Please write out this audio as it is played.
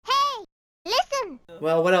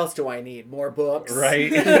Well, what else do I need? More books?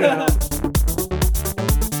 Right?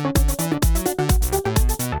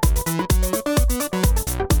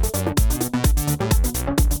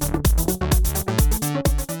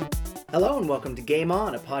 Hello and welcome to Game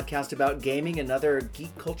On, a podcast about gaming and other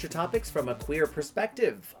geek culture topics from a queer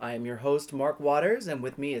perspective. I am your host, Mark Waters, and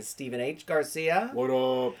with me is Stephen H. Garcia. What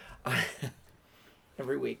up?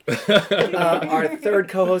 Every week. Our third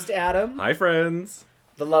co-host, Adam. Hi, friends.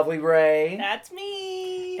 The lovely Ray. That's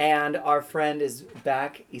me. And our friend is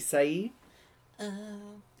back, Isai.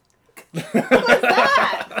 What's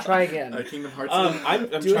that? Try again. Kingdom Hearts.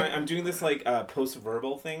 I'm doing this like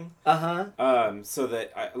post-verbal thing. Uh-huh. So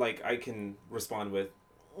that I can respond with.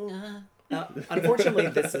 Unfortunately,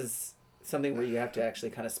 this is something where you have to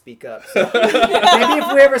actually kind of speak up. So maybe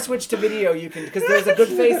if we ever switch to video, you can, because there's a good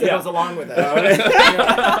face that goes along with it.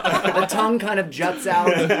 The tongue kind of juts out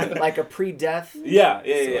like a pre-death. Yeah.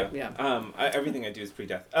 Everything I do is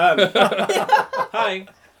pre-death. Hi.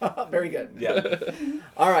 Very good. Yeah.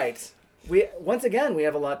 All right. Once again we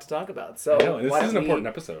have a lot to talk about. So I know, this why is an don't important we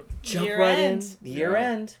episode. jump Year right end. in. The year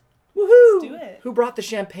end. Woohoo! Let's do it. Who brought the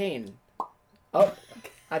champagne? Oh,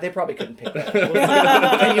 they probably couldn't pick that.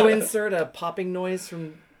 Can you insert a popping noise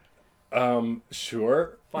from?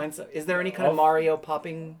 Sure. Is there any kind of Mario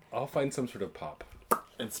popping? I'll find some sort of pop.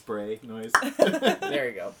 and spray noise. There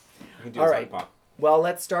you go. I can do All a right. sound pop. Well,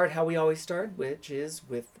 let's start how we always start, which is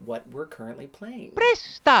with what we're currently playing. Press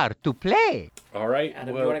start to play. All right.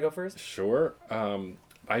 Adam, well, you want to go first? Sure.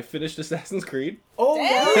 I finished Assassin's Creed. Oh,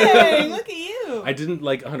 Dang, look at you. I didn't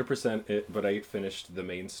like 100% it, but I finished the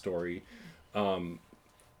main story.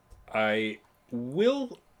 I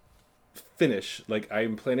will finish.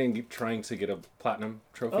 I'm planning trying to get a platinum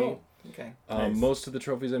trophy. Oh, okay. Nice. Most of the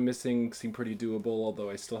trophies I'm missing seem pretty doable, although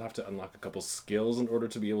I still have to unlock a couple skills in order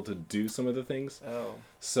to be able to do some of the things. Oh.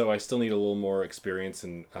 So I still need a little more experience,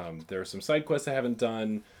 and there are some side quests I haven't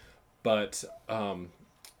done, but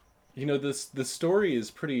the story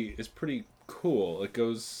is pretty cool. It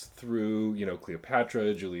goes through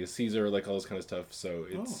Cleopatra, Julius Caesar, all this kind of stuff. So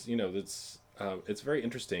it's it's very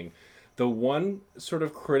interesting. The one sort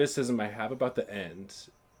of criticism I have about the end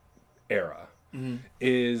era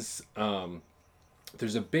is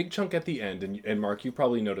there's a big chunk at the end, and Mark, you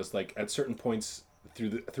probably noticed at certain points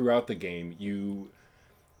throughout the game you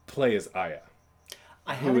play as Aya.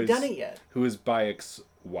 I haven't done it yet. Who is Bayek's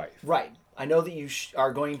wife. Right. I know that you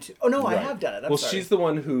are going to... Oh, no, I Right. have done it. I'm well, sorry. she's the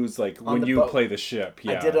one who's when the you boat. play the ship.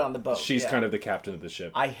 Yeah, did it on the boat, She's yeah. kind of the captain of the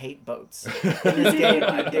ship. I hate boats. In this game,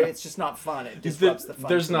 it's just not fun. It disrupts the fun.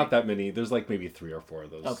 There's for not me. that many. There's maybe 3 or 4 of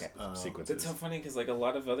those Okay. sequences. It's so funny because a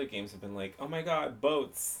lot of other games have been oh my god,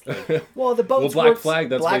 boats. Well, the boats Black works- Flag,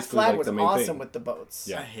 that's Black basically, Flag like, was the main awesome thing. with the boats.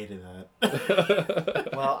 Yeah. I hated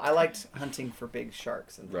that. Well, I liked hunting for big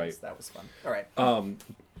sharks and things. Right. That was fun. All right.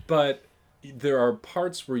 But there are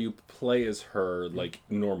parts where you play as her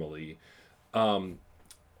normally, and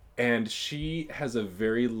she has a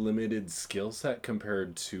very limited skill set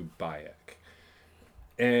compared to Bayek,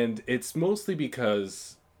 and it's mostly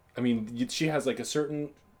because she has a certain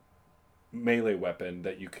melee weapon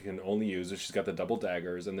that you can only use. She's got the double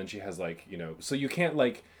daggers, and then she has so you can't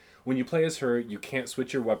when you play as her, you can't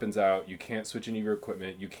switch your weapons out, you can't switch any of your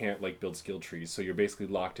equipment, you can't build skill trees, so you're basically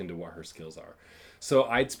locked into what her skills are. So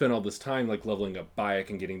I'd spent all this time leveling up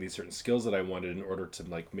Bayek and getting these certain skills that I wanted in order to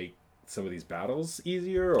make some of these battles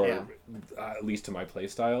easier, or at least to my play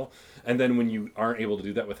style. And then when you aren't able to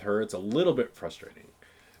do that with her, it's a little bit frustrating.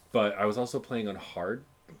 But I was also playing on hard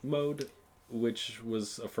mode, which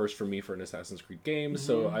was a first for me for an Assassin's Creed game,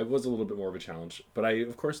 so I was a little bit more of a challenge. But I,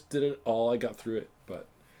 of course, did it all. I got through it, but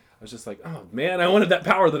I was just oh man, I wanted that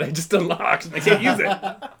power that I just unlocked, and I can't use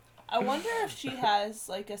it. I wonder if she has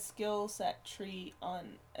a skill set tree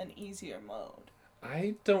on an easier mode.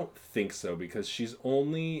 I don't think so, because she's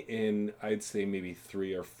only in, I'd say, maybe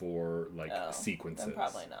 3 or 4 sequences. Then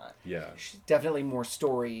probably not. Yeah. She's definitely more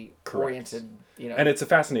story-oriented, And it's a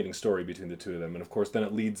fascinating story between the two of them, and of course then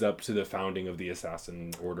it leads up to the founding of the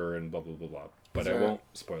Assassin Order and blah blah blah blah. But I won't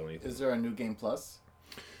spoil anything. Is there a new game plus?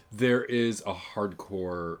 There is a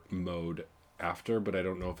hardcore mode after, but I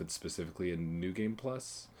don't know if it's specifically a New Game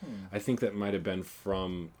Plus. I think that might have been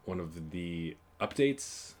from one of the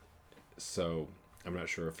updates, so I'm not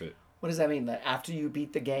sure if it... What does that mean? That after you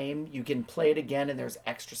beat the game, you can play it again and there's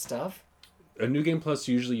extra stuff? A New Game Plus,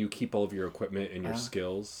 usually you keep all of your equipment and your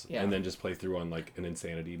skills, yeah. and then just play through on an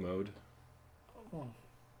insanity mode. Oh,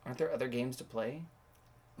 aren't there other games to play?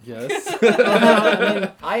 Yes.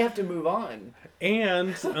 I have to move on.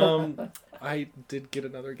 And I did get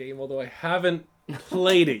another game, although I haven't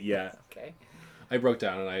played it yet. Okay. I broke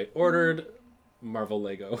down and I ordered Marvel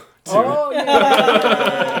Lego. Too. Oh yeah.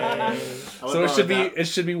 I would So borrow that. it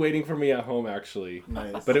should be waiting for me at home actually.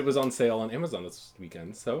 Nice. But it was on sale on Amazon this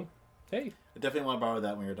weekend, so hey. I definitely want to borrow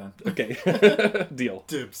that when you're done. Okay. Deal.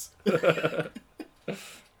 Dibs.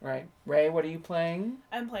 Right, Ray, what are you playing?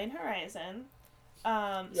 I'm playing Horizon.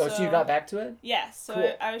 Oh, so you got back to it? Yes. So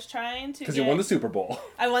Cool. I was trying to. Because you won the Super Bowl.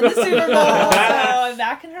 I won the Super Bowl, so I'm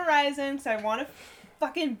back in Horizon because I want to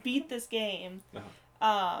fucking beat this game.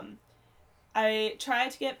 I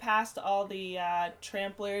tried to get past all the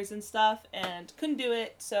tramplers and stuff and couldn't do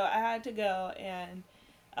it, so I had to go and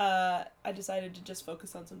I decided to just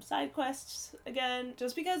focus on some side quests again,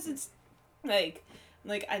 just because it's like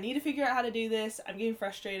I need to figure out how to do this. I'm getting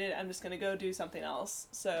frustrated. I'm just gonna go do something else.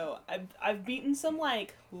 So I've beaten some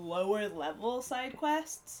like lower level side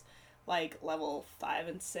quests, like level 5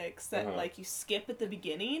 and 6 that like you skip at the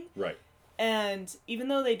beginning. Right. And even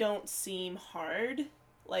though they don't seem hard,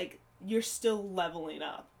 like you're still leveling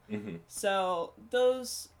up. Mm-hmm. So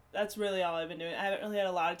that's really all I've been doing. I haven't really had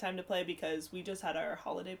a lot of time to play because we just had our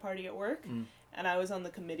holiday party at work, and I was on the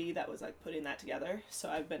committee that was like putting that together. So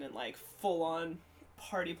I've been in like full on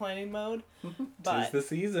party planning mode. Tis But the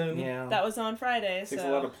season. Yeah. that was on Friday. It takes so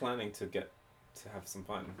a lot of planning to have some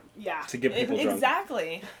fun. yeah, To get people drunk.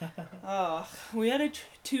 Exactly. Oh, we had a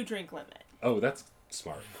 2-drink limit. Oh, that's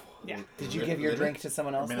smart. Yeah. Did you give your drink to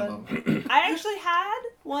someone else then? Minimum. I actually had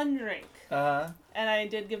 1 drink, Uh-huh. and I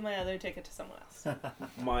did give my other ticket to someone else.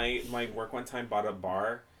 My work one time bought a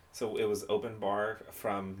bar, so it was open bar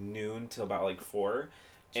from noon till about like 4.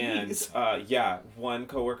 Jeez. And one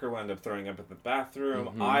coworker wound up throwing up at the bathroom.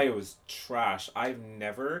 Mm-hmm. I was trash. I've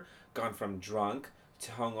never gone from drunk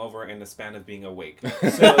to hungover in the span of being awake.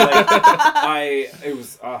 So like it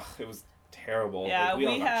was terrible. Yeah, Like, we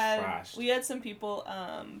all got trashed. we had some people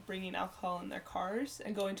bringing alcohol in their cars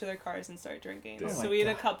and go into their cars and start drinking. Oh so my we had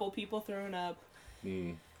a God. couple people throwing up.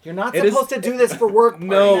 Mm. You're not It is- supposed to do this for work.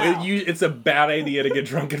 No, parties. it's a bad idea to get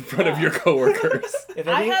drunk in front of your coworkers. If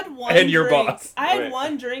I any- had one And your drink. boss. I had Right.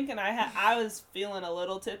 1 drink and I was feeling a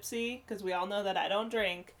little tipsy because we all know that I don't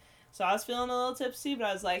drink. So I was feeling a little tipsy, but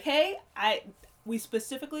I was like, "Hey, we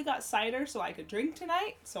specifically got cider so I could drink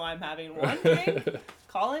tonight, so I'm having 1 drink,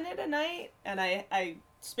 calling it a night." And I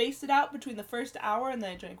spaced it out between the first hour and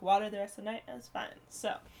then I drank water the rest of the night and it was fine.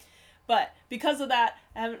 So, but because of that,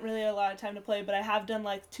 I haven't really had a lot of time to play, but I have done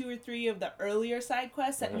like 2 or 3 of the earlier side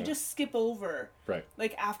quests that you just skip over. Right.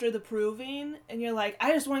 Like after the proving, and you're like,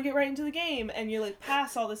 I just want to get right into the game, and you're like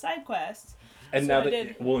past all the side quests. And So now I that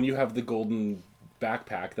did. and you have the golden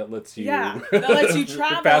backpack that lets you Yeah, that lets you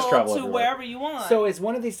fast travel to everywhere. wherever you want. So is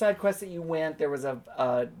one of these side quests that you went, there was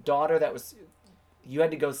a daughter that was, you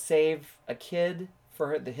had to go save a kid for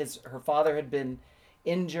her, her father had been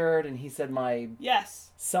injured, and he said, my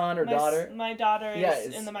yes, son or daughter. My daughter Yeah, is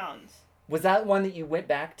it's- in the mountains. Was that one that you went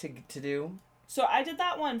back to do? So I did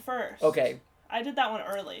that one first. Okay. I did that one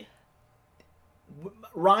early.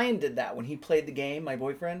 Ryan did that when he played the game, my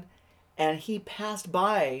boyfriend, and he passed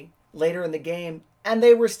by later in the game, and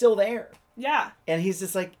they were still there. Yeah. And he's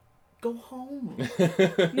just like, go home.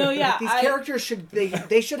 No, yeah. These characters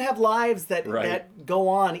they should have lives that Right. that go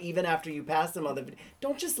on even after you pass them on the video.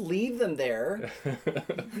 Don't just leave them there.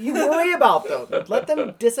 You worry about them. Let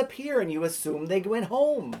them disappear and you assume they went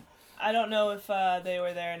home. I don't know if they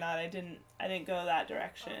were there or not. I didn't go that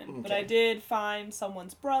direction. But I did find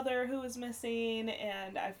someone's brother who was missing,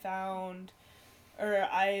 and I found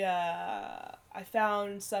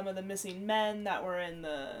some of the missing men that were in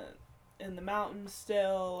the mountains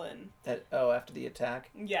still, and After the attack.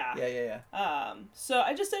 yeah. Yeah. So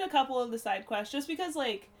I just did a couple of the side quests just because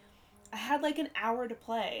like I had like an hour to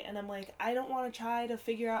play, and I'm like, I don't want to try to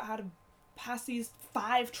figure out how to pass these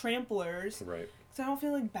 5 tramplers. Right. So I don't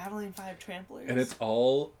feel like battling 5 tramplers. And it's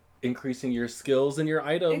all increasing your skills and your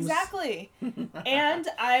items. Exactly. And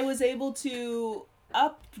I was able to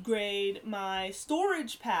upgrade my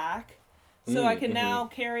storage pack so I can now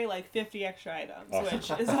carry like 50 extra items, Awesome.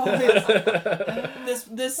 which is always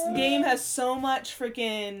this game has so much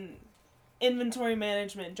freaking inventory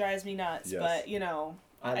management, drives me nuts, Yes. but you know,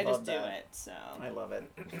 I love just do that. it. So I love it.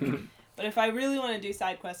 but if I really want to do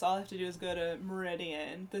side quests, all I have to do is go to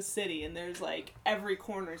Meridian, the city, and there's like every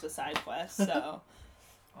corner's a side quest. So,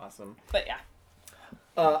 Awesome. but yeah,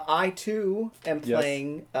 I too am Yes.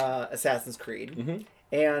 playing Assassin's Creed, Mhm.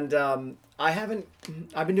 and I've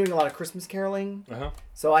been doing a lot of Christmas caroling, Uh-huh.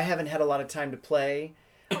 so I haven't had a lot of time to play.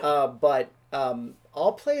 But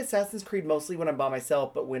I'll play Assassin's Creed mostly when I'm by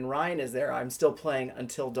myself. But when Ryan is there, I'm still playing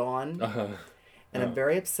Until Dawn, Uh-huh. and I'm Oh.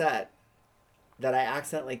 very upset that I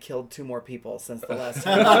accidentally killed 2 more people since the last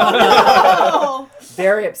time. oh,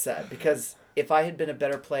 Very upset because if I had been a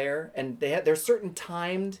better player, and there's certain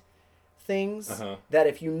timed things Uh-huh. that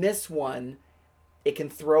if you miss one, it can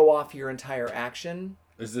throw off your entire action.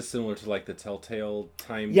 Is this similar to like the Telltale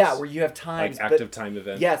times? Yeah, where you have times, like active time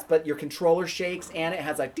event. Yes, but your controller shakes and it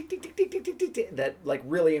has like tick tick tick tick tick tick tick, tick that like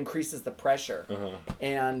really increases the pressure. Uh-huh.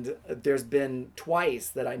 And there's been twice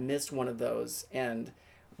that I missed one of those, and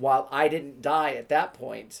while I didn't die at that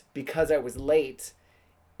point because I was late,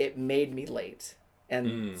 it made me late,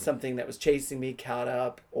 and something that was chasing me caught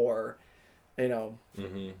up, or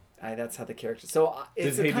that's how the character. So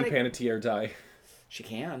it's Did a Hayden kind of Panettiere die? she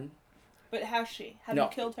can. But how's she? Have No. you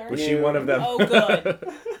killed her? Was she one of them? Oh, good.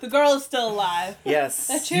 The girl is still alive. Yes.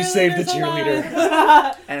 The You saved the cheerleader's cheerleader.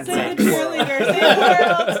 alive. And Save the cheerleader. Save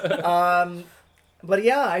the world. But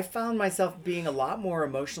yeah, I found myself being a lot more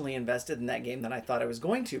emotionally invested in that game than I thought I was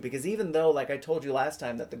going to, because even though, like I told you last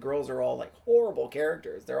time, that the girls are all like horrible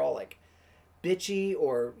characters, they're all like bitchy,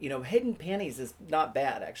 or Hidden Panties is not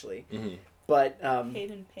bad actually, but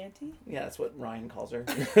Hayden Panty? yeah, that's what Ryan calls her.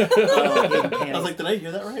 I was like, did I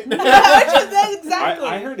hear that right? Exactly.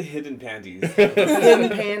 I heard hidden panties. Hidden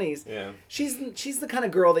Panties. Yeah. She's the kind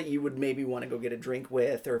of girl that you would maybe want to go get a drink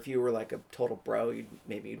with, or if you were like a total bro,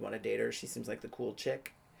 you'd want to date her. She seems like the cool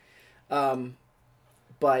chick. So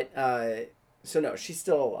no, she's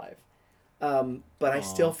still alive. But I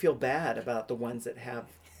still feel bad about the ones that have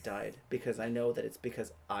died, because I know that it's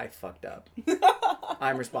because I fucked up.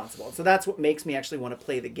 I'm responsible. So that's what makes me actually want to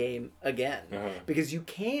play the game again, because you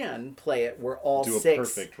can play it where all Do a six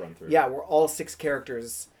perfect run through. Yeah, where all 6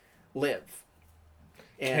 characters live.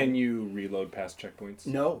 And Can you reload past checkpoints?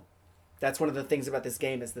 no. That's one of the things about this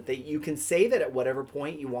game, is that you can save it at whatever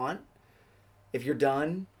point you want if you're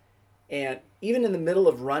done. And even in the middle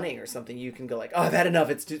of running or something, you can go like, oh, I've had enough,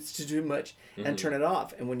 it's too much, and turn it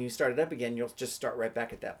off. And when you start it up again, you'll just start right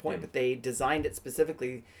back at that point. But they designed it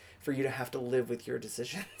specifically for you to have to live with your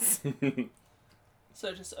decisions. So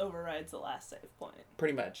it just overrides the last save point.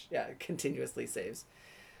 Pretty much, yeah, it continuously saves.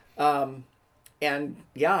 And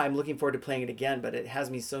yeah, I'm looking forward to playing it again, but it has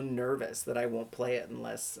me so nervous that I won't play it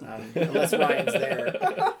unless Ryan's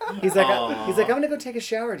there. He's like, I'm gonna go take a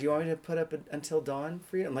shower. Do you want me to put up Until Dawn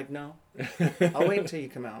for you? I'm like, no, I'll wait until you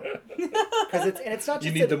come out, because it's not just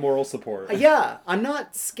You need the moral support. Yeah, I'm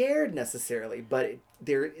not scared necessarily, but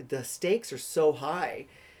the stakes are so high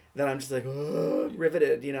that I'm just like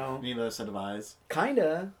riveted. You need another set of eyes.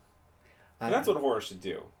 Kinda. And that's what horror should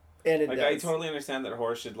do. And it Like, does. I totally understand that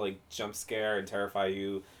horror should, like, jump scare and terrify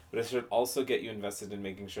you, but it should also get you invested in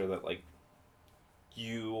making sure that, like,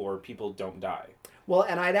 you or people don't die. Well,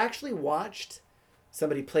 and I'd actually watched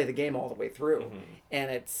somebody play the game all the way through,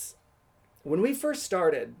 and it's when we first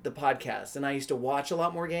started the podcast, and I used to watch a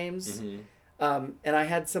lot more games, and I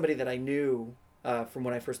had somebody that I knew from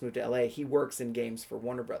when I first moved to LA. He works in games for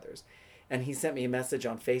Warner Brothers, and he sent me a message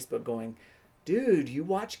on Facebook going, dude, you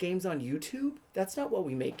watch games on YouTube? That's not what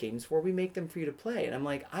we make games for. We make them for you to play. And I'm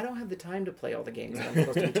like, I don't have the time to play all the games that I'm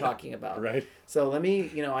supposed to be talking about. Right. So let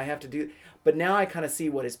me, I have to do... But now I kind of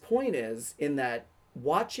see what his point is, in that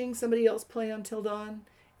watching somebody else play Until Dawn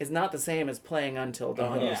is not the same as playing Until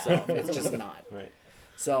Dawn yourself. It's just not. Right.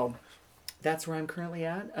 So that's where I'm currently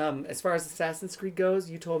at. As far as Assassin's Creed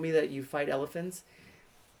goes, you told me that you fight elephants,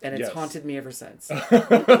 and it's Yes. haunted me ever since.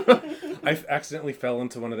 I accidentally fell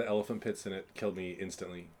into one of the elephant pits and it killed me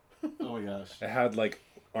instantly. Oh my gosh. It had like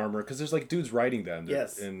armor, because there's like dudes riding them.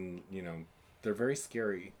 Yes. And they're very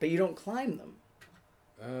scary. But you don't climb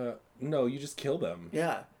them. No, you just kill them.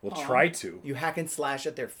 Yeah. Well, try to. You hack and slash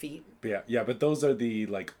at their feet. Yeah, but those are the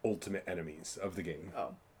like ultimate enemies of the game.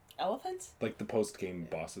 Oh. Elephants? Like the post-game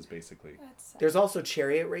bosses, basically. That's sad. There's also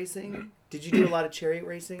chariot racing. Did you do a lot of chariot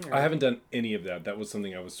racing? Or? I haven't done any of that. That was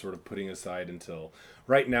something I was sort of putting aside until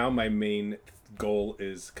right now. My main goal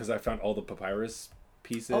is, because I found all the papyrus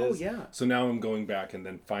pieces. Oh, yeah. So now I'm going back and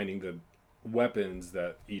then finding the weapons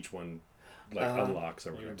that each one unlocks or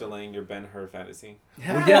You're whatever. delaying your Ben-Hur fantasy.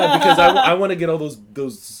 Well, yeah, because I want to get all those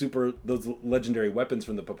legendary weapons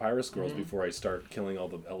from the papyrus scrolls before I start killing all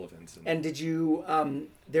the elephants. And did you?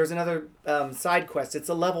 There's another side quest. It's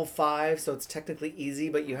a level 5, so it's technically easy,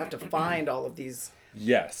 but you have to find all of these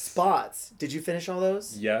yes. spots. Did you finish all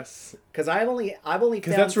those? Yes. Because I've only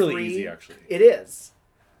Because found that's really 3. easy, actually. It is,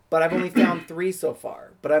 but I've only found 3 so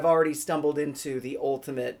far. But I've already stumbled into the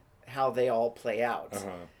ultimate how they all play out.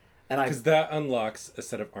 And Because that unlocks a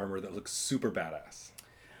set of armor that looks super badass.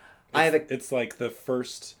 It's like the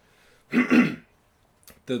first, the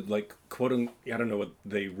like I don't know what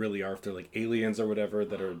they really are, if they're like aliens or whatever,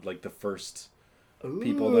 that are like the first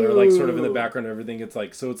people that are like sort of in the background and everything. It's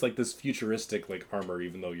like, so it's like this futuristic like armor,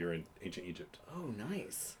 even though you're in ancient Egypt. Oh,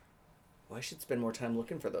 nice. Well, I should spend more time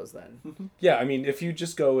looking for those then. Yeah, I mean, if you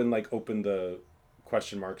just go and like open the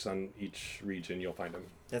question marks on each region, you'll find them.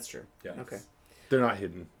 That's true. Yeah. Okay. They're not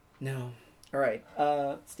hidden. No. All right.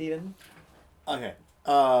 Steven? Okay.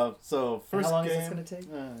 So first How long game. is this going to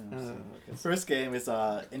take? First game is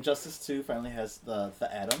Injustice 2 finally has the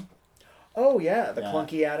Atom. Oh, yeah. The Yeah.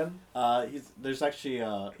 clunky Atom. He's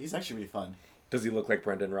actually really fun. Does he look like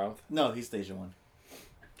Brendan Routh? No, he's the Asian one.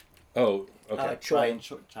 Oh, okay. Choi. Ryan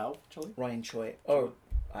Choi? Ryan Choi. Oh,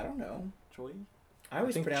 I don't know. Choi? I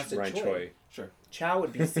always think pronounced it Ryan Choi. Choi. Sure. Chow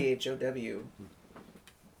would be CHOW.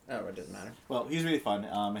 Oh, it doesn't matter. Well, he's really fun.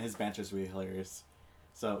 And his banter's really hilarious.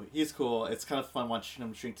 So he's cool. It's kind of fun watching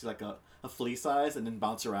him shrink to like a flea size and then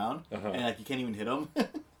bounce around, and like you can't even hit him.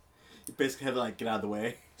 You basically have to like get out of the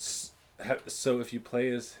way. So if you play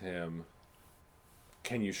as him,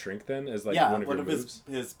 can you shrink then as like Yeah, one of one your of moves?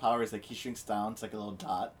 his powers like he shrinks down to like a little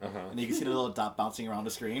dot, and you can see the little dot bouncing around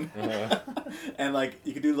the screen, and like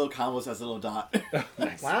you can do little combos as a little dot.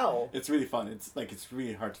 Nice. Wow. It's really fun. It's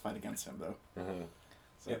really hard to fight against him though.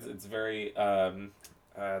 So It's very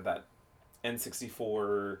that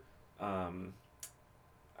N64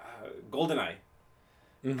 GoldenEye.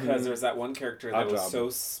 Because there's that one character that was Oddjob. so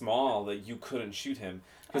small that you couldn't shoot him.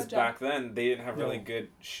 Because Oddjob. back then they didn't have really No. good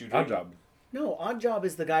shooting. Odd job. No, Oddjob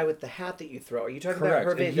is the guy with the hat that you throw. Are you talking Correct.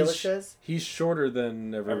 about Hervé And Villechaize? he's shorter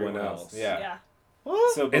than everyone else. Yeah. Yeah.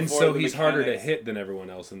 What? So And before so the he's harder to mechanics- hit than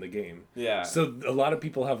everyone else in the game. Yeah. So a lot of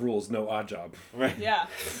people have rules, no odd job. Right. Yeah.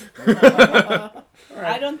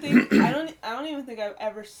 I don't even think I've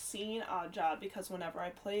ever seen Oddjob because whenever I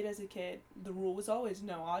played as a kid, the rule was always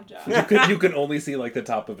no Oddjob. You can only see like the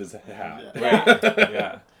top of his hat. Yeah.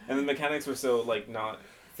 Yeah. And the mechanics were so like not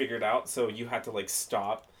figured out, so you had to like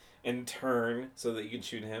stop and turn so that you could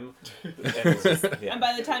shoot him. And, it was just, yeah. And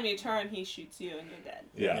by the time you turn, he shoots you and you're dead.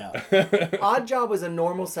 Yeah. Oddjob was a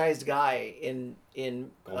normal-sized guy in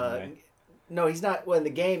GoldenEye? no, he's not. Well, in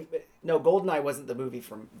the game, no, GoldenEye wasn't the movie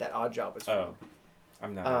from that Oddjob was from. Oh,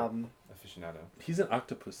 I'm not aficionado. He's an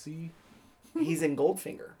octopussy. He's in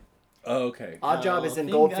Goldfinger. Oh, okay. Oddjob is in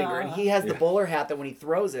Goldfinger. Goldfinger, and he has the Yeah. bowler hat that when he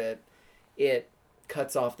throws it, it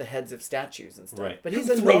cuts off the heads of statues and stuff. Right. But he's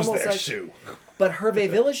Who a throws normal that size. shoe? But Hervé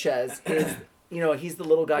Villechaize is, he's the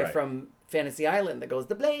little guy Right. from Fantasy Island that goes,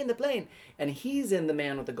 the plane. And he's in The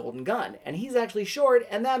Man with the Golden Gun. And he's actually short,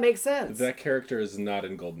 and that makes sense. That character is not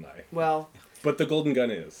in GoldenEye, Well, but the golden gun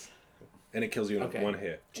is, and it kills you in Okay. one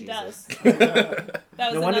hit. It Jesus. does.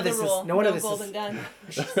 That was No wonder another this is- rule. no wonder no this is- golden gun.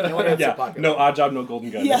 no wonder it's so Yeah, popular. no odd job, no golden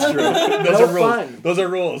gun. Yeah. That's true. Those No are rules. fun. Those are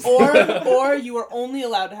rules. Or you were only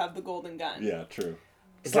allowed to have the golden gun. Yeah, true.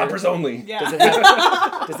 Is Slappers there- only. Yeah.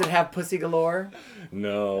 Does it have pussy galore?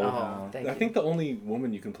 No. Oh, thank I you. think the only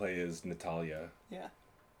woman you can play is Natalia. Yeah.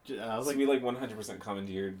 I was So like, we like 100%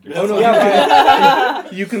 commandeered. your Oh no, Yeah,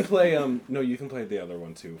 you can play you can play the other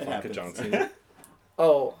one too, It Fonka happens. Johnson.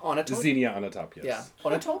 Oh, on a top? Xenia on a top, yes. Yeah.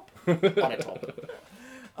 On a top? On a top.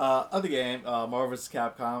 other game, Marvel vs.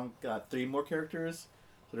 Capcom got 3 more characters.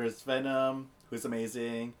 So there's Venom, who's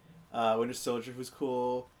amazing, Winter Soldier, who's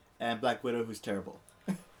cool, and Black Widow, who's terrible.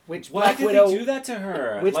 Which Why Black did Widow? they do that to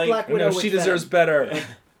her? Which Black Widow? No, she with deserves Venom? better.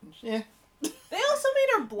 Yeah. They also made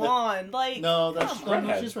her blonde. Like, No, that's come no, on.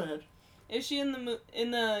 no, she's redhead. Is she in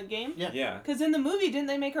the game? Yeah. Yeah. Because in the movie, didn't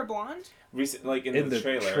they make her blonde? Like in, In the,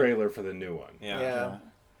 the trailer. for the new one. Yeah. Yeah. More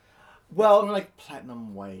Well, like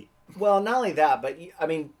platinum white. not only that, but I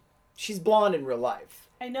mean, she's blonde in real life.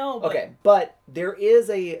 I know. But Okay, but there is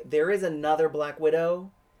another Black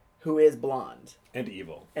Widow who is blonde And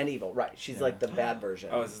evil. and evil. Right? She's like the bad version.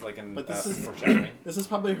 Oh, this is like an But this is- foreshadowing. This is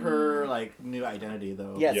probably her like new identity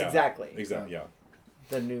though. Yes, Yeah. exactly. Exactly, yeah.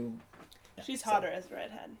 The new. she's hotter as a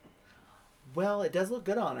redhead. Well, it does look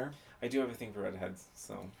good on her. I do have a thing for redheads,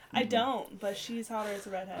 so I don't, but she's hotter as a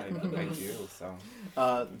I, redhead. I do. So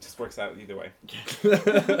Uh, it just works out either way.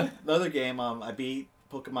 the other game, I beat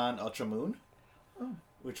Pokemon Ultra Moon,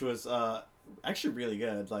 which was actually really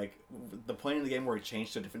good. Like the point in the game where it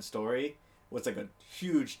changed to a different story was like a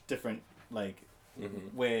huge different like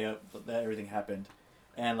way of, that everything happened,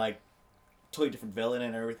 and like totally different villain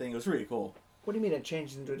and everything. It was really cool What do you mean it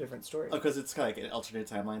changed into a different story? because it's kind of like an alternate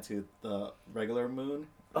timeline to the regular Moon.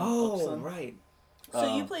 Oh, Sun. right.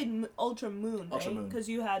 So you Um, played Ultra Moon, right? Ultra Moon. Because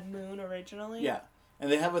you had Moon originally. Yeah, and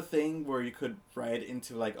they have a thing where you could ride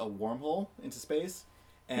into like a wormhole into space,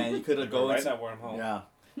 and you could go right into that wormhole. yeah,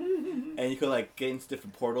 and you could like get into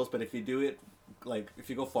different portals. But if you do it, like if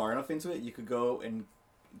you go far enough into it, you could go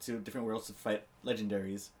to different worlds to fight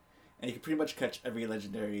legendaries, and you can pretty much catch every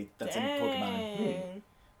legendary that's in Pokemon. Dang.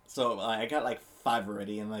 So I got like 5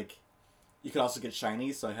 already, and like you could also get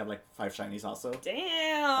shinies, so I have like 5 shinies also.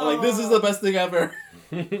 Damn. I'm like, this is the best thing ever.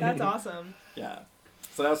 That's awesome. Yeah.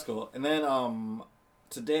 So that was cool. And then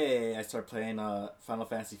today I started playing Final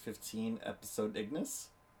Fantasy 15 episode Ignis.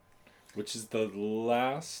 Which is the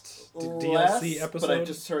last Last, DLC episode? But I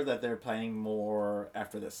just heard that they're planning more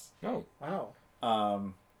after this. Oh. Wow.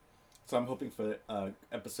 So I'm hoping for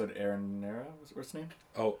episode Aranera. What's her name?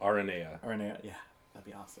 Oh, Aranea. Aranea, yeah. That'd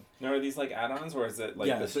be awesome. Now, are these like add-ons, or is it like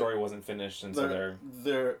Yeah, the story wasn't finished and so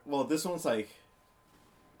they're... Well, this one's like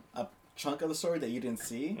a chunk of the story that you didn't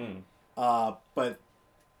see. Mm. But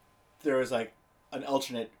there was like an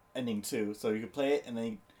alternate ending too. So you could play it and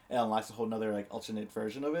then it unlocks a whole nother like alternate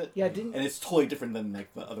version of it. Yeah, and it's totally different than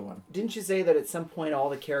like the other one. didn't you say that at some point all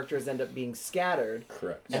the characters end up being scattered?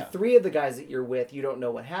 Correct. And Yeah. 3 of the guys that you're with, you don't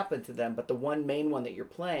know what happened to them, but the one main one that you're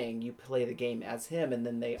playing, you play the game as him, and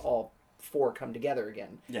then they all 4 come together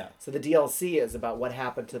again. Yeah. So the DLC is about what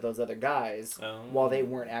happened to those other guys Oh. while they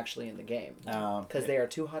weren't actually in the game. Because they are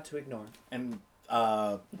too hot to ignore. And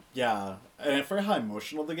yeah, and I forgot how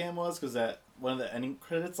emotional the game was because at one of the ending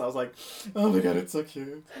credits, I was like, "Oh my god, it's so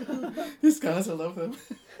cute! These guys, I love them."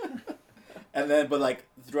 And then, but like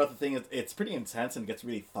throughout the thing, it's pretty intense and gets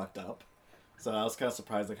really fucked up. So I was kind of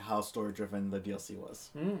surprised like how story driven the DLC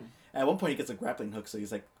was. At one point, he gets a grappling hook, so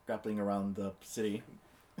he's like grappling around the city.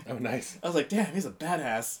 Oh, nice. I was like, "Damn, he's a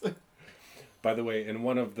badass." By the way, in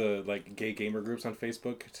one of the like gay gamer groups on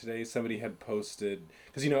Facebook today, somebody had posted,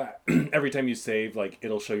 because every time you save, like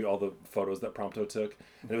it'll show you all the photos that Prompto took,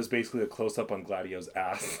 and it was basically a close up on Gladio's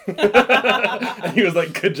ass, and he was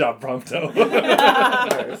like, "Good job, Prompto."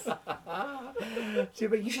 Gee,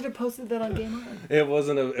 but you should have posted that on Game On. It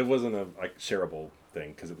wasn't a like shareable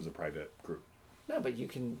thing because it was a private group. No, but you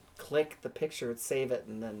can click the picture, save it,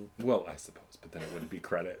 and then... Well, I suppose, but then it wouldn't be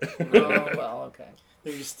credit. Oh, well, okay.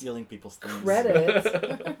 They're just stealing people's things. Credits?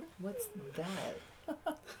 What's that?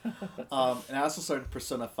 And I also started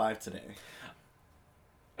Persona 5 today.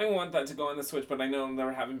 I want that to go on the Switch, but I know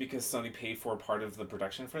they're having because Sony paid for part of the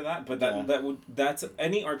production for that. But Yeah. that's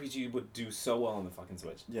any RPG would do so well on the fucking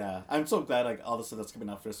Switch. Yeah, I'm so glad like all the stuff that's coming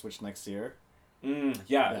out for the Switch next year.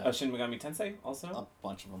 Yeah. Shin Megami Tensei also. A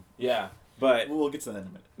bunch of them. Yeah, but We'll get to that in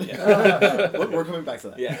a minute. yeah, We're coming back to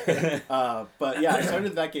that. yeah, But yeah, I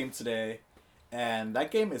started that game today, and that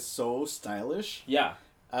game is so stylish. yeah.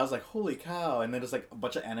 I was like, holy cow! And then there's like a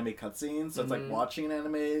bunch of anime cutscenes, so it's like watching an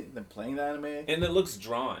anime, then playing the anime. And it looks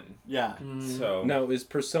drawn. Yeah, So Now, is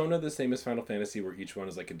Persona the same as Final Fantasy, where each one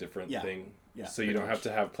is like a different Yeah. thing? Yeah, So you pretty don't have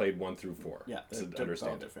to have played 1 through 4. yeah, to they're all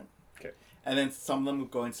understand it. different. Okay. And then some of them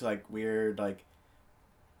go into like weird like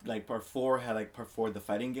part 4 had like part 4 the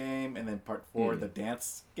fighting game, and then part 4 the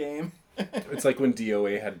dance game. It's like when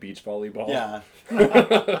DOA had beach volleyball. Yeah.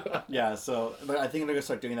 Yeah, so I think they're gonna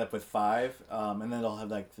start doing that with 5, and then they'll have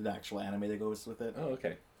like the actual anime that goes with it. Oh,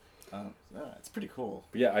 okay. Yeah, it's pretty cool.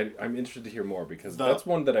 But yeah, I'm interested to hear more because The- that's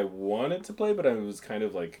one that I wanted to play, but I was kind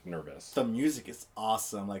of like nervous. The music is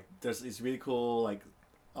awesome. Like there's these really cool like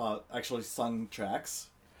actually sung tracks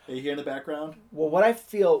that you hear in the background. Well, what I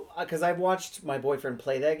feel, because I've watched my boyfriend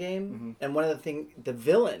play that game, and one of the things, the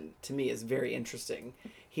villain to me is very interesting.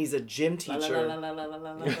 He's a gym teacher.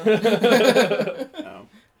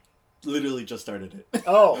 Literally just started it.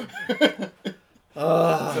 Oh.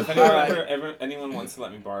 So if anyone wants to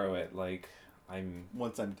let me borrow it, like I'm.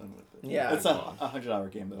 Once I'm done with it. Yeah. It's a 100-hour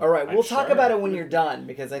game though. All right, I'm we'll talk sure. about it when you're done,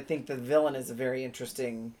 because I think the villain is a very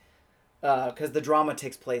interesting, because the drama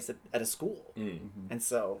takes place at a school. And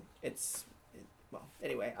so well,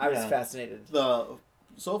 anyway, I was Yeah. fascinated.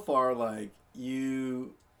 So far, like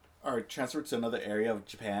you are transferred to another area of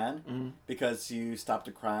Japan because you stopped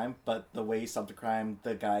a crime, but the way you stopped the crime,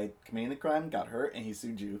 the guy committing the crime got hurt and he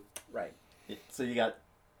sued you. Right. So you got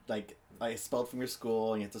like expelled from your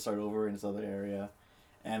school and you have to start over in this other area.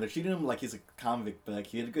 And they're treating him like he's a convict, but like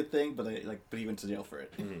he did a good thing, but but he went to jail for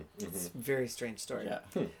it. It's a very strange story.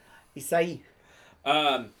 Yeah. Isai.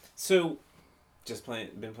 So just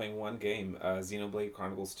been playing one game, Xenoblade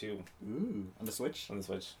Chronicles 2 Ooh, on the Switch. on the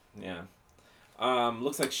Switch. Yeah.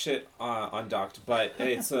 Looks like shit undocked, but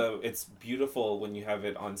it's beautiful when you have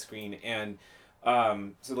it on screen. And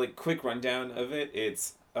so like quick rundown of it,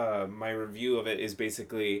 it's my review of it is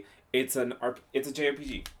basically it's a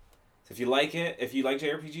JRPG. So if you like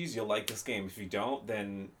JRPGs, you'll like this game. If you don't,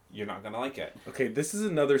 then you're not gonna like it. Okay, this is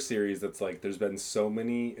another series that's like there's been so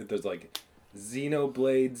many. There's like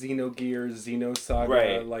Xenoblade, Xenogears, Xenosaga.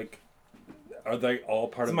 Right. Like, are they all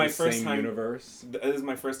part It's of my the first same time- universe? This is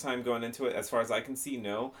my first time going into it. As far as I can see,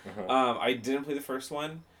 no. Uh-huh. I didn't play the first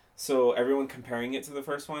one, so everyone comparing it to the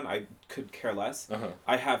first one, I could care less. Uh-huh.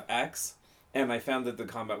 I have X, and I found that the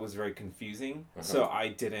combat was very confusing, so I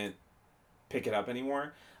didn't pick it up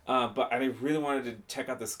anymore. But I really wanted to check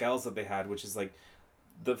out the scales that they had, which is like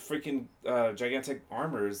the freaking gigantic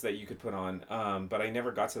armors that you could put on. But I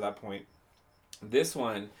never got to that point. This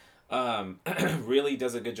one really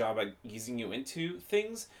does a good job at easing you into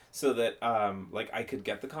things so that like I could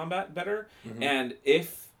get the combat better. Mm-hmm. And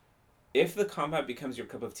if the combat becomes your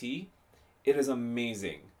cup of tea, it is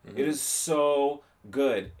amazing. Mm-hmm. It is so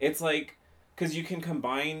good. It's like, because you can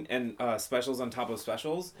combine and specials on top of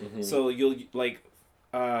specials. Mm-hmm. So you'll use, like,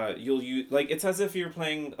 it's as if you're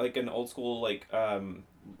playing like an old school, like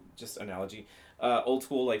just analogy, old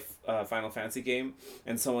school like Final Fantasy game,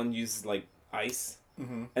 and someone uses like ice,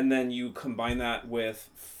 and then you combine that with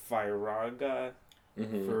Firaga.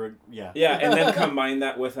 For Yeah, and then combine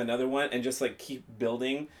that with another one and just like keep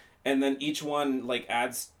building, and then each one like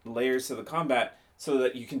adds layers to the combat so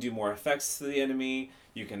that you can do more effects to the enemy.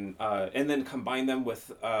 You can and then combine them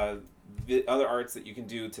with the other arts that you can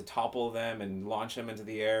do to topple them and launch them into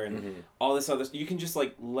the air and all this other. You can just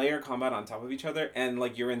like layer combat on top of each other, and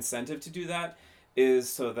like your incentive to do that is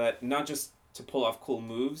so that not just to pull off cool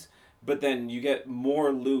moves, but then you get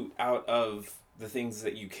more loot out of the things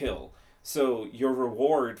that you kill. So your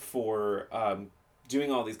reward for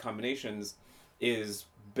doing all these combinations is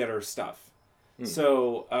better stuff.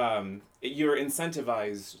 So you're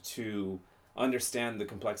incentivized to understand the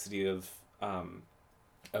complexity of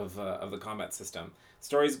the combat system.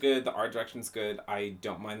 Story's good, the art direction's good. I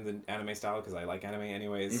don't mind the anime style because I like anime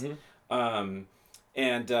anyways. And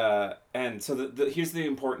so here's the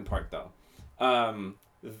important part though.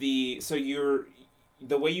 The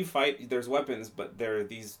way you fight, there's weapons, but there are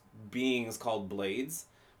these beings called blades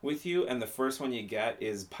with you, and the first one you get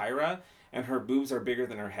is Pyra, and her boobs are bigger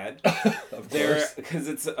than her head. Of course. Because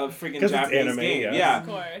it's a freaking 'Cause it's Japanese anime, game. yeah. Of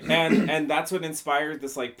course. And that's what inspired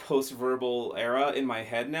this like post-verbal era in my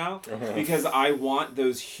head now, because I want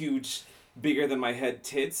those huge, bigger than my head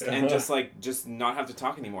tits, and just not have to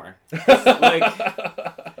talk anymore. Like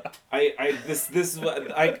I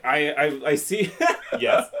see.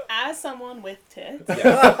 Yes. As someone with tits,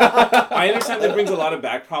 I understand that brings a lot of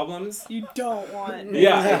back problems. you don't want.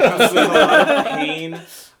 Yeah, it comes with a lot of pain.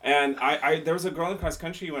 And there was a girl in cross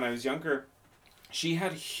country when I was younger. She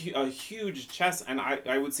had a huge chest, and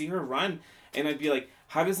I would see her run, and I'd be like,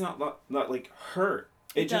 how does not like hurt?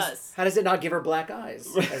 It does. How does it not give her black eyes,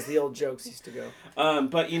 as the old jokes used to go?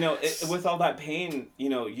 But with all that pain,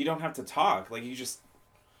 you don't have to talk. Like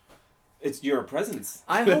you're a presence.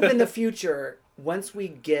 I hope in the future, once we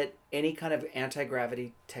get any kind of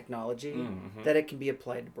anti-gravity technology, that it can be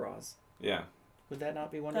applied to bras. Yeah. Would that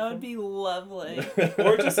not be wonderful? That would be lovely.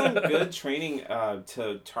 Or just some good training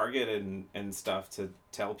to target and stuff to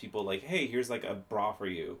tell people like, hey, here's like a bra for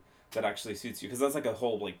you that actually suits you, because that's like a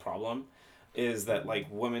whole like problem, is that like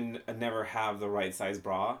women never have the right size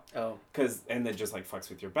bra. Oh. And it just like fucks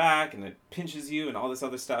with your back and it pinches you and all this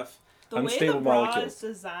other stuff. The way Unstable the bra molecules. is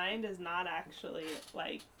designed is not actually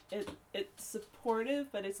like it's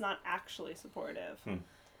supportive, but it's not actually supportive.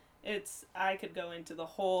 I could go into the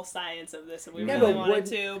whole science of this if we Yeah, really but wanted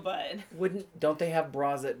to, but Don't they have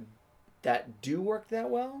bras that do work that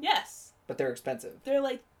well? yes, But they're expensive. they're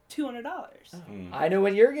like $200. I know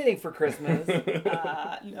what you're getting for Christmas.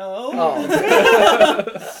 No. Oh.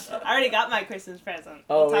 I already got my Christmas present.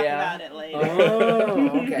 Oh, We'll talk yeah? about it later.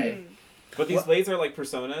 Oh, okay. But these blades are like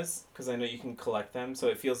personas, because I know you can collect them, so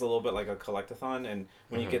it feels a little bit like a collectathon. And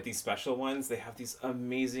when you get these special ones, they have these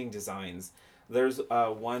amazing designs. There's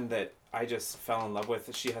one that I just fell in love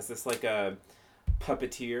with. She has this like a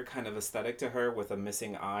puppeteer kind of aesthetic to her, with a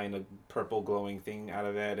missing eye and a purple glowing thing out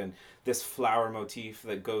of it, and this flower motif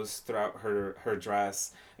that goes throughout her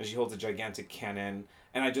dress, and she holds a gigantic cannon.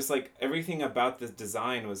 And I just like everything about this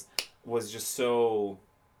design was just so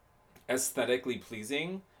aesthetically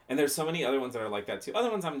pleasing. And there's so many other ones that are like that too.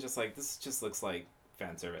 Other ones I'm just like, this just looks like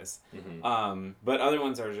fan service. But other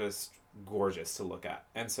ones are just gorgeous to look at.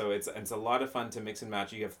 And so it's a lot of fun to mix and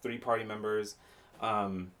match. You have 3 party members,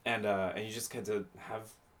 and you just get to have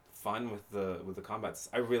fun with the combat.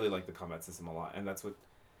 I really like the combat system a lot, and that's what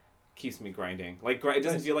keeps me grinding. Like it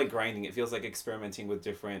doesn't feel like grinding. It feels like experimenting with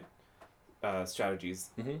different strategies.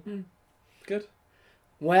 Good.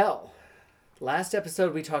 Well, last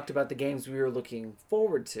episode we talked about the games we were looking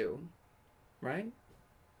forward to, right?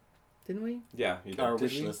 Didn't we? Yeah, you Our don't.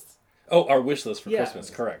 wish we? list. Oh, our wish list for Yeah.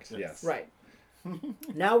 Christmas. Correct. Yes. Right.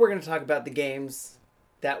 Now we're going to talk about the games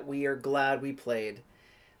that we are glad we played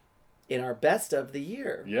in our best of the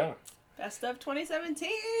year. Yeah. Best of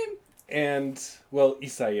 2017. And, well,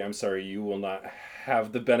 Isai, I'm sorry, you will not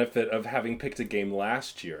have the benefit of having picked a game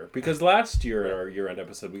last year. Because last year, at our year-end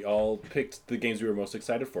episode, we all picked the games we were most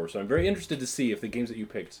excited for. So I'm very interested to see if the games that you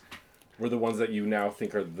picked were the ones that you now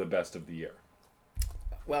think are the best of the year?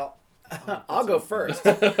 Well, I'll go first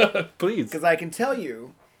Please. because I can tell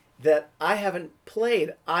you that I haven't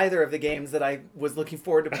played either of the games that I was looking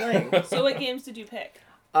forward to playing. So what games did you pick?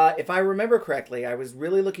 If I remember correctly, I was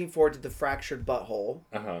really looking forward to the Fractured Butthole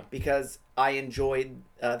because I enjoyed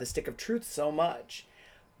the Stick of Truth so much.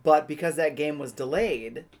 But because that game was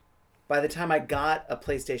delayed, by the time I got a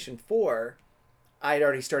PlayStation 4, I'd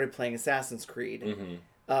already started playing Assassin's Creed.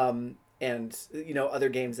 And, other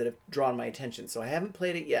games that have drawn my attention. So I haven't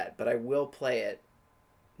played it yet, but I will play it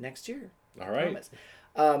next year. All right. Promise.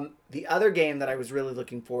 The other game that I was really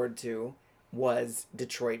looking forward to was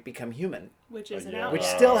Detroit Become Human, Which isn't yeah. out which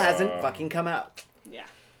yet. still hasn't fucking come out. Yeah.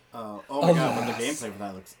 Oh my god, but the gameplay for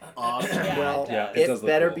that looks awesome. Yeah. Well, Yeah, it does it look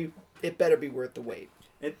better cool. it better be worth the wait.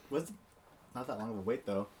 It was not that long of a wait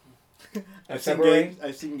though. February?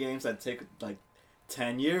 I've seen games that take like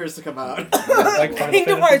 10 years to come out. Like Final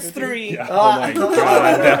Kingdom Fantasy Hearts 15? 3. Yeah. Oh my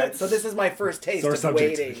god. So this is my first taste Sore of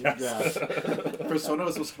subject. waiting. Yeah. Persona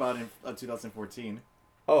was supposed to come out in 2014.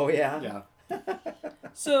 Oh yeah. Yeah.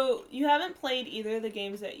 So you haven't played either of the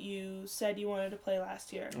games that you said you wanted to play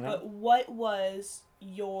last year. Uh-huh. But what was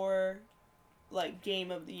your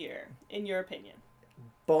game of the year in your opinion?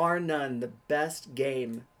 Bar none, the best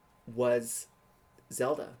game was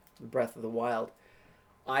Zelda: Breath of the Wild.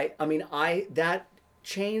 I mean, that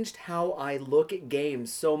changed how I look at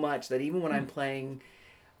games so much that even when I'm playing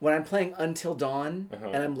Until Dawn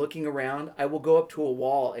and I'm looking around, I will go up to a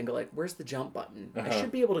wall and go like, "Where's the jump button? I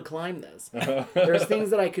should be able to climb this." There's things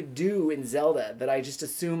that I could do in Zelda that I just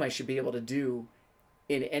assume I should be able to do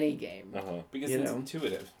in any game. Because You it's know.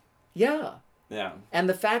 intuitive. Yeah. Yeah. And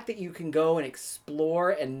the fact that you can go and explore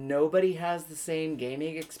and nobody has the same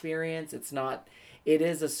gaming experience, it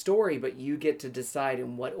is a story, but you get to decide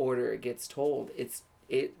in what order it gets told. It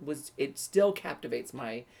still captivates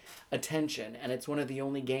my attention, and it's one of the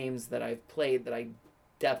only games that I've played that I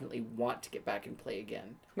definitely want to get back and play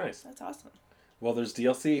again. Nice. That's awesome. Well, there's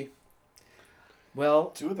DLC. Well,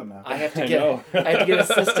 2 of them now. I have to I get know. I have to get a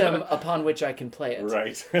system upon which I can play it.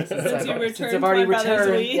 Right. Since you returned I've already to my brother's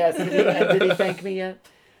returned. Wii. Yes, did he thank me yet?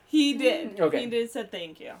 He did. Okay. He did said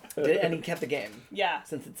thank you. And he kept the game Yeah.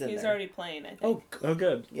 since it's in He's there. already playing, I think. Oh, Oh,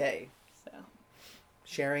 good. yay! So.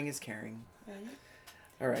 Sharing is caring.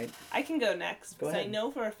 All right. I can go next Go because I ahead.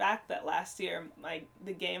 know for a fact that last year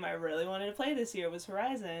the game I really wanted to play this year was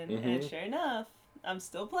Horizon, and sure enough, I'm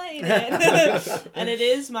still playing it, and it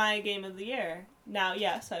is my game of the year. Now,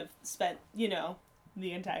 yes, I've spent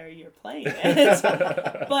the entire year playing it,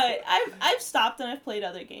 but I've stopped and I've played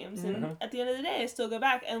other games, and at the end of the day, I still go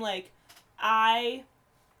back and I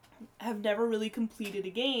have never really completed a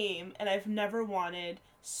game, and I've never wanted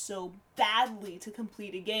so badly to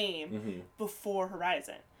complete a game before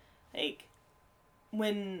Horizon.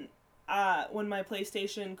 When my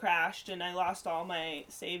PlayStation crashed and I lost all my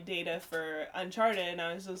save data for Uncharted, and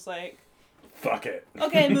I was just like, Fuck it.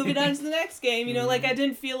 okay, moving on to the next game. I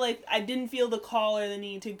didn't feel the call or the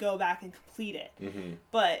need to go back and complete it.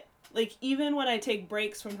 But even when I take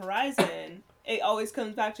breaks from Horizon, it always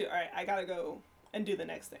comes back to, all right, I gotta go and do the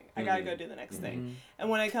next thing. I gotta go do the next thing. And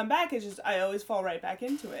when I come back, it's just I always fall right back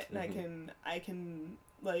into it, and I can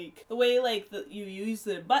the way you use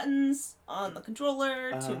the buttons on the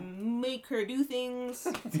controller to make her do things.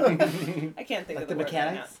 I can't think of the the word right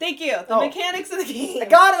now. mechanics? Thank you. The mechanics of the game. I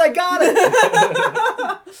got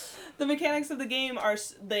it. The mechanics of the game are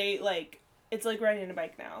it's like riding a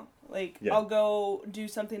bike now. Yeah. I'll go do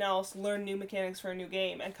something else, learn new mechanics for a new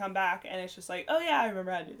game, and come back, and it's just like, oh yeah, I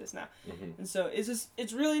remember how to do this now. And so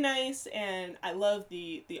it's really nice, and I love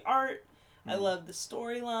the art. I love the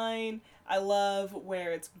storyline. I love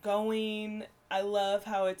where it's going. I love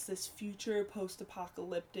how it's this future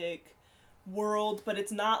post-apocalyptic world, but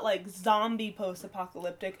it's not like zombie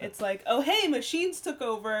post-apocalyptic. It's like, oh hey, machines took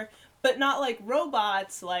over, but not like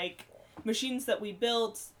robots, like machines that we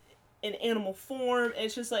built in animal form.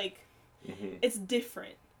 It's just it's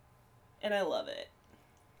different, and I love it,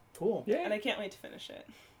 Cool. Yeah. and I can't wait to finish it.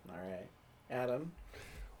 All right. Adam.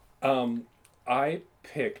 I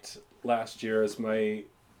picked last year as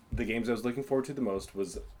the games I was looking forward to the most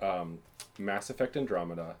was Mass Effect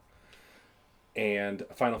Andromeda and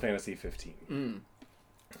Final Fantasy 15.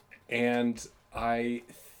 And I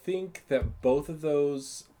think that both of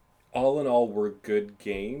those, all in all, were good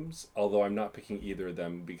games, although I'm not picking either of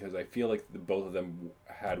them because I feel like both of them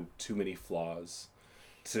had too many flaws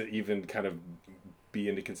to even kind of be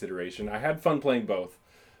into consideration. I had fun playing both,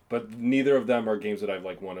 but neither of them are games that I've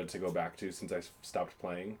wanted to go back to since I stopped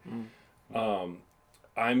playing.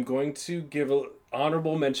 I'm going to give an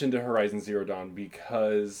honorable mention to Horizon Zero Dawn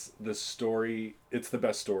because the story, it's the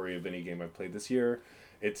best story of any game I've played this year.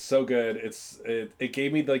 It's so good. It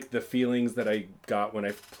gave me like the feelings that I got when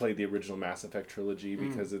I played the original Mass Effect trilogy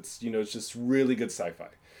because it's, it's just really good sci-fi.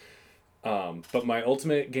 But my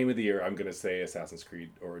ultimate game of the year, I'm going to say Assassin's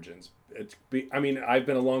Creed Origins. I've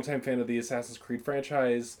been a longtime fan of the Assassin's Creed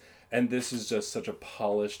franchise, and this is just such a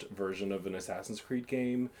polished version of an Assassin's Creed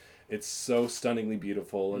game. It's so stunningly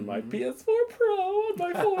beautiful in my PS4 Pro and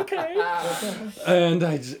my 4K. And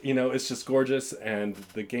it's just gorgeous, and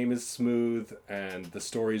the game is smooth, and the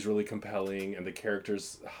story is really compelling, and the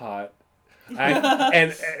character's hot.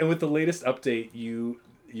 And with the latest update, you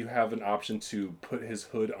have an option to put his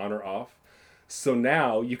hood on or off. So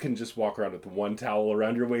now you can just walk around with one towel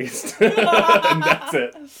around your waist, and that's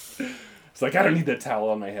it. It's like, I don't need that towel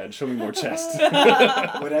on my head. Show me more chest.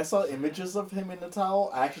 When I saw images of him in the towel,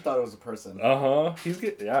 I actually thought it was a person. He's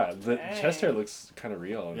good. Yeah, the chest hair looks kind of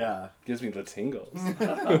real. Yeah. Gives me the tingles.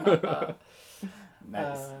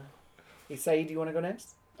 Nice. Saeed, do you want to go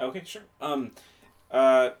next? Okay, sure.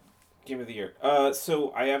 Game of the year.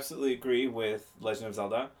 So I absolutely agree with Legend of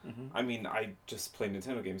Zelda. I mean, I just play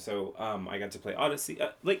Nintendo games, so I got to play Odyssey,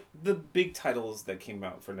 like the big titles that came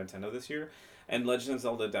out for Nintendo this year, and Legend of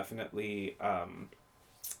Zelda definitely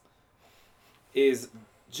is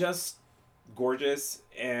just gorgeous.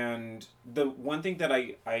 And the one thing that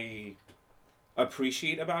I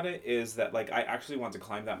appreciate about it is that like I actually want to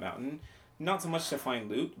climb that mountain, not so much to find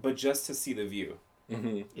loot, but just to see the view.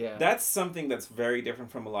 Yeah. That's something that's very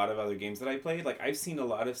different from a lot of other games that I played. Like, I've seen a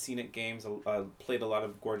lot of scenic games, played a lot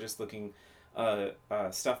of gorgeous looking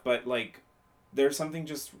stuff, but like there's something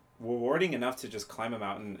just rewarding enough to just climb a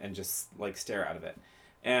mountain and just like stare out of it.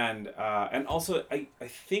 And also I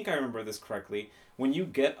think I remember this correctly. When you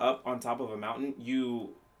get up on top of a mountain,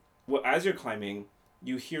 as you're climbing,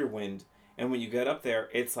 you hear wind, and when you get up there,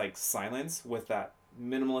 it's like silence with that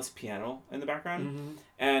minimalist piano in the background.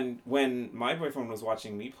 And when my boyfriend was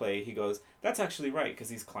watching me play, he goes, that's actually right, because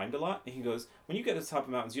he's climbed a lot, and he goes, when you get to the top of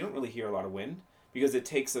mountains, you don't really hear a lot of wind because it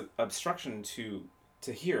takes obstruction to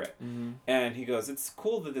hear it. And he goes, it's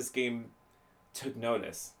cool that this game took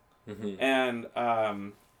notice. And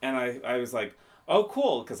I was like, oh,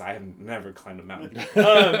 cool, because I have never climbed a mountain.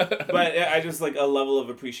 But I just like a level of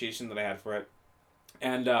appreciation that I had for it.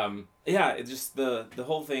 And it just the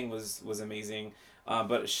whole thing was amazing.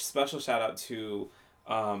 But a special shout out to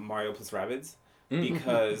Mario plus Rabbids,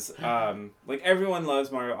 because like everyone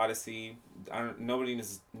loves Mario Odyssey. Nobody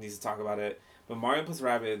needs to talk about it, but Mario plus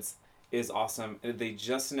Rabbids is awesome. They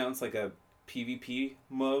just announced like a PvP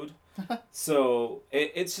mode, so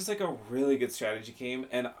it's just like a really good strategy game.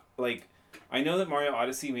 And like I know that Mario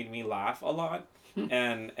Odyssey made me laugh a lot,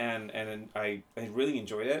 and I really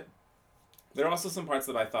enjoyed it. There are also some parts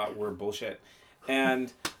that I thought were bullshit.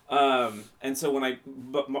 And so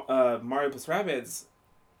Mario plus Rabbids,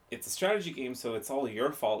 it's a strategy game, so it's all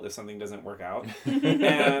your fault if something doesn't work out.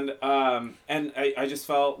 And I just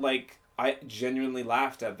felt like I genuinely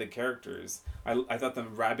laughed at the characters. I thought the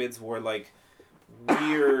Rabbids were like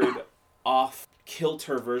weird, off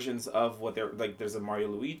kilter versions of what they're like. There's a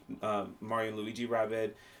Mario and Luigi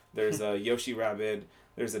Rabbid, there's a Yoshi Rabbid,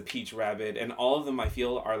 there's a Peach Rabbid, and all of them I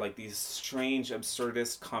feel are like these strange,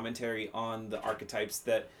 absurdist commentary on the archetypes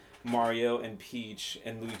that Mario and Peach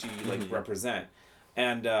and Luigi like represent.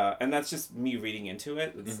 And that's just me reading into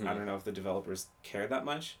it. I don't know if the developers care that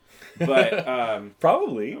much, but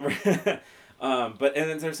probably. And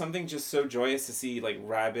then there's something just so joyous to see like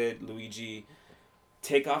Rabbid Luigi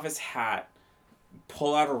take off his hat,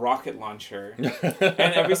 pull out a rocket launcher, and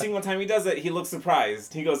every single time he does it, he looks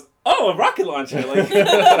surprised. He goes, "Oh, a rocket launcher!" Like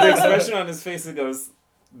the expression on his face, it goes,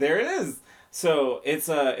 "There it is." So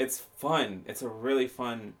it's fun. It's a really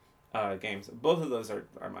fun game. So both of those are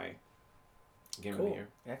my game of the year.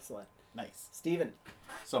 Excellent. Nice. Steven.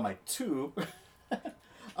 So my two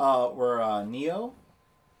were Neo,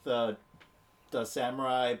 the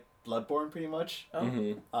samurai Bloodborne, pretty much.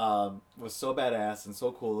 Was so badass and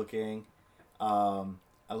so cool looking.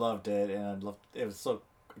 I loved it, and it was so.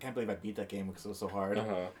 I can't believe I beat that game because it was so hard.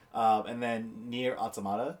 And then Nier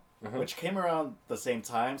Automata, which came around the same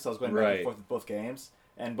time, so I was going back and forth with both games.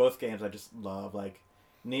 And both games I just love. Like,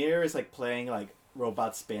 Nier is like playing like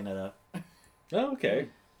robots Bayonetta. Oh, okay.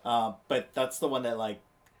 But that's the one that like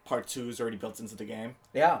part 2 is already built into the game.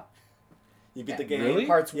 Yeah. You beat the game. Really?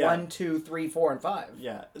 Parts 1, 2, 3, 4, and 5.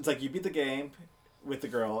 Yeah, it's like you beat the game with the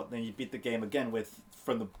girl, then you beat the game again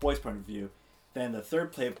from the boy's point of view. Then the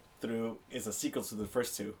third playthrough is a sequel to the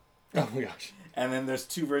first two. Oh my gosh. And then there's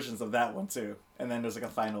 2 versions of that one too. And then there's like a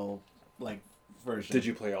final like version. Did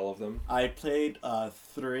you play all of them? I played 4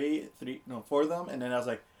 of them, and then I was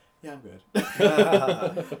like, yeah, I'm good.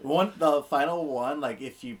 The final one, like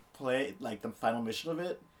if you play like the final mission of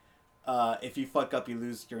it, if you fuck up, you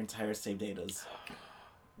lose your entire save datas.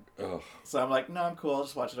 Ugh. So I'm like, no, I'm cool. I'll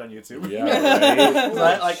just watch it on YouTube. Yeah, right. 'Cause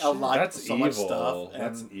I like unlocked That's so evil. much stuff. And,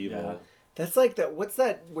 That's evil. yeah. That's like that. What's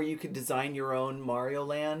that where you could design your own Mario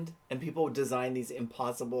Land and people would design these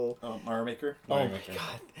impossible. Mario Maker. Oh Mario my Maker.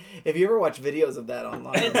 god! If you ever watch videos of that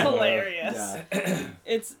online, It's hilarious. Yeah.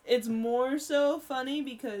 It's more so funny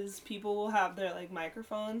because people will have their like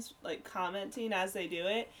microphones like commenting as they do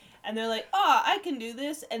it, and they're like, "Oh, I can do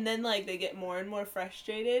this," and then like they get more and more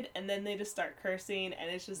frustrated, and then they just start cursing, and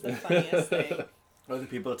it's just the funniest thing. Or the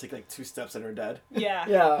people that take like 2 steps and are dead. Yeah.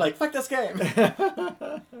 yeah, Like, fuck this game.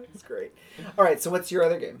 it's great. All right, so what's your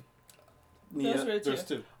other game? Those were There's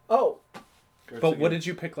 2. 2. Oh, But what did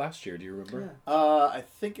you pick last year? Do you remember? I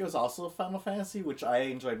think it was also Final Fantasy, which I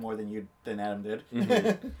enjoyed more than Adam did.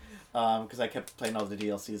 Because I kept playing all the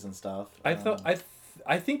DLCs and stuff.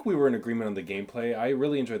 I think we were in agreement on the gameplay. I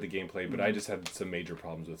really enjoyed the gameplay, but I just had some major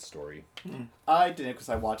problems with story. I didn't because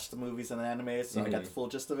I watched the movies and the anime, so I got the full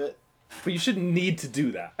gist of it. But you shouldn't need to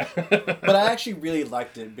do that. But I actually really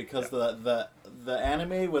liked it because the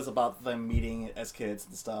anime was about them meeting as kids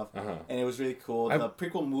and stuff, and it was really cool. The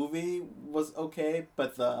prequel movie was okay,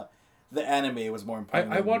 but the anime was more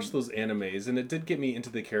important. I watched those animes, and it did get me into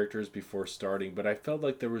the characters before starting, but I felt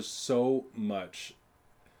like there was so much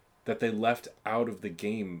that they left out of the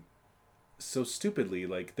game so stupidly.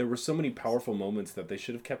 Like, there were so many powerful moments that they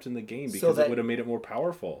should have kept in the game because it would have made it more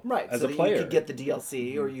powerful as so a that player. you could get the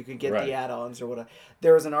DLC or you could get Right. the add-ons or whatever.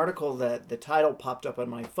 There was an article that the title popped up on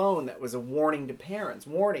my phone that was a warning to parents.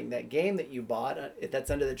 Warning, that game that you bought, that's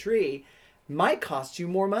under the tree, might cost you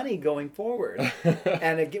more money going forward.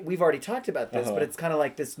 And again, we've already talked about this, but it's kind of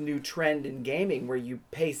like this new trend in gaming where you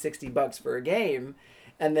pay $60 for a game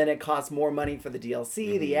and then it costs more money for the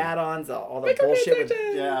DLC, the add-ons, all the bullshit with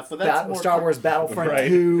Yeah, but that's more Star Wars Battlefront Right.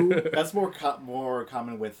 2. That's more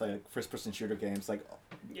common with like first-person shooter games. Like,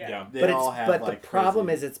 Yeah. they all have But like the problem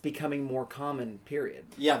crazy- is it's becoming more common, period.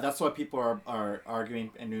 Yeah, that's why people are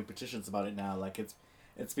arguing and doing petitions about it now. Like it's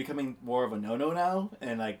becoming more of a no-no now,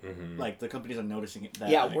 and like the companies are noticing it. That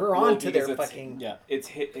Yeah, like, we're Well, on to their because it's- fucking... yeah, It's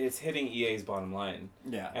hitting EA's bottom line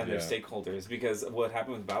yeah. and their Yeah. stakeholders, because what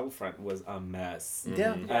happened with Battlefront was a mess.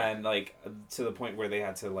 Yeah. And like to the point where they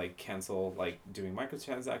had to like cancel like doing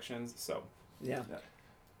microtransactions. So Yeah.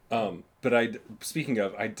 But speaking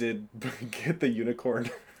of, I did get the unicorn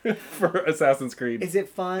for Assassin's Creed. Is it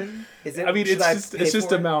fun? Is it? I mean, should it's pay just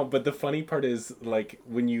for a it? mount, but the funny part is like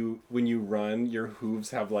when you run, your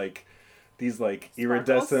hooves have like these like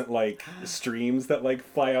iridescent like streams that like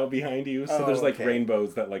fly out behind you. So Oh, there's like okay.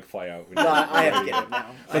 rainbows that like fly out. When No, you I have to get it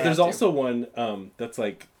now. But there's also one that's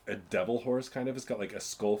like a devil horse kind of. It's got like a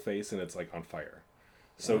skull face and it's like on fire.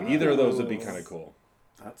 So either of those would be kind of cool.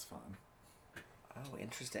 That's fun. Oh,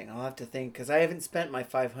 interesting. I'll have to think because I haven't spent my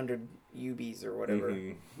 500 UBs or whatever.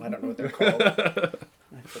 I don't know what they're called.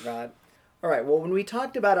 I forgot. All right. Well, when we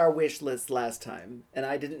talked about our wish list last time, and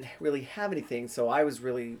I didn't really have anything, so I was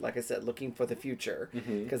really, like I said, looking for the future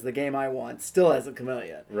because the game I want still hasn't come out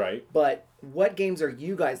yet. Right. But what games are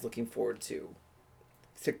you guys looking forward to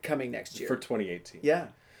coming next year? For 2018. Yeah.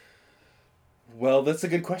 Well, that's a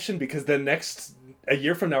good question because then a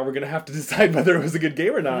year from now, we're going to have to decide whether it was a good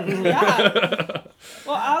game or not. Yeah.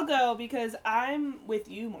 Well, I'll go because I'm with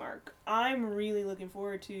you, Mark. I'm really looking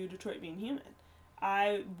forward to Detroit Being Human.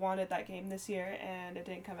 I wanted that game this year and it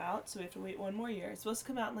didn't come out, so we have to wait one more year. It's supposed to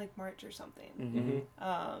come out in like March or something.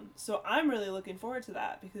 So I'm really looking forward to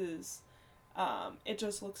that because it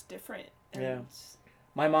just looks different. And Yeah.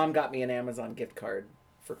 My mom got me an Amazon gift card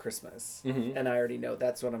for Christmas, and I already know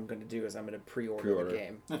that's what I'm going to do is I'm going to pre-order the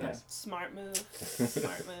game. Yeah. Smart move.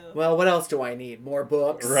 Smart move. Well, what else do I need? More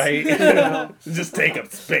books? Right? Just take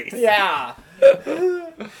up space. Yeah.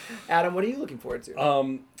 Adam, what are you looking forward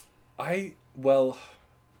to? I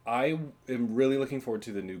am really looking forward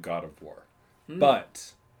to the new God of War.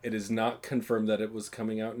 But it is not confirmed that it was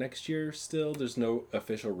coming out next year still. There's no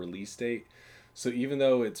official release date. So even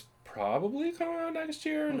though it's probably coming out next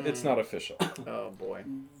year, it's not official. Oh, boy.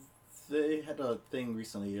 They had a thing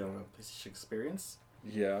recently on PlayStation Experience,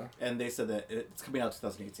 Yeah. and they said that it's coming out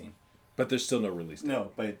 2018. But there's still no release date.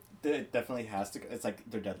 No, but it definitely has to. It's like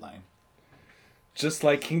their deadline. Just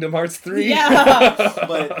like Kingdom Hearts 3. Yeah.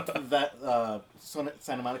 But that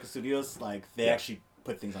Santa Monica Studios, like they actually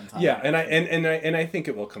put things on time. Yeah, and I think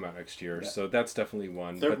it will come out next year. Yeah. So that's definitely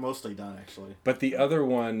one. They're But, mostly done actually. but the other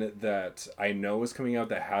one that I know is coming out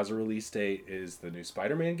that has a release date is the new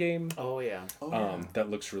Spider-Man game. Oh, yeah. Oh, That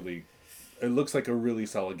looks really it looks like a really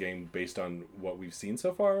solid game based on what we've seen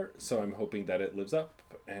so far. So I'm hoping that it lives up,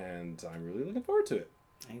 and I'm really looking forward to it.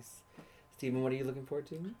 Nice. Steven, what are you looking forward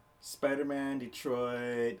to? Spider-Man,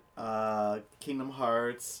 Detroit, Kingdom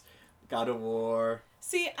Hearts, God of War.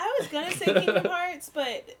 See, I was gonna say Kingdom Hearts,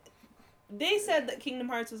 but they said that Kingdom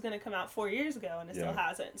Hearts was gonna come out 4 years ago, and it still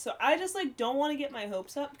hasn't. So I just like don't want to get my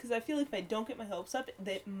hopes up because I feel like if I don't get my hopes up,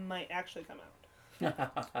 they might actually come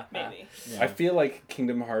out. Maybe. I feel like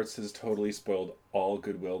Kingdom Hearts has totally spoiled all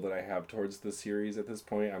goodwill that I have towards the series at this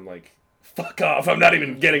point. I'm like, fuck off! I'm not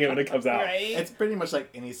even getting it when it comes out. Right? It's pretty much like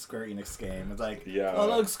any Square Enix game. It's like, Yeah. oh,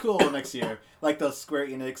 that looks cool next year. Like the Square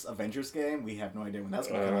Enix Avengers game, we have no idea when that's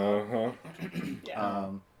going to come out. Yeah.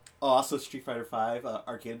 Also Street Fighter V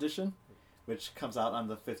Arcade Edition, which comes out on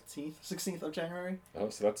the 16th of January. Oh,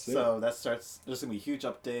 so that's it. So that starts. There's gonna be a huge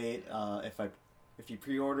update. If you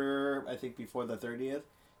pre-order, I think before the 30th,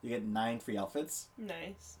 you get 9 free outfits.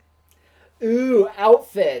 Nice. Ooh,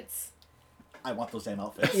 outfits. I want those damn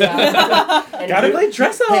outfits. Yeah. And Gotta you- play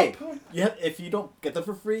dress up. Hey, if you don't get them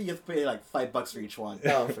for free, you have to pay like $5 for each one.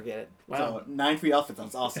 Oh, forget it. Wow. So 9 free outfits.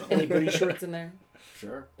 That's awesome. Any booty shorts in there?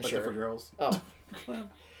 Sure, but Sure. they're for girls. Oh.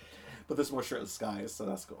 But there's more shirtless guys, so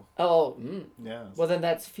that's cool. Oh. Yeah. Well, then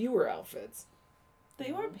that's fewer outfits.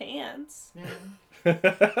 They wear pants.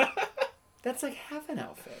 That's like half an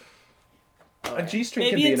outfit. A G-string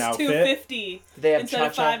can Maybe be it's an outfit. $250 Do they have instead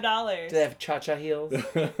of cha-cha? $5. Do they have cha-cha heels?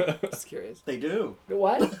 Just curious. They do.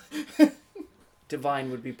 What? Divine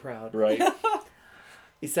would be proud. Right.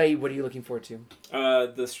 Isai, what are you looking forward to?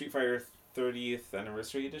 The Street Fighter 30th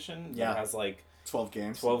Anniversary Edition. Yeah. That has like 12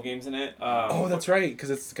 games. 12 games in it. Oh, that's right, because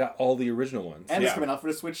it's got all the original ones. And it's Yeah. coming out for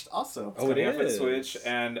the Switch also. Oh, it coming out for the is. Switch,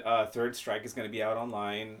 and Third Strike is going to be out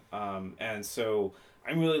online. And so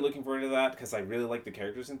I'm really looking forward to that because I really like the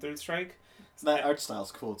characters in Third Strike. That art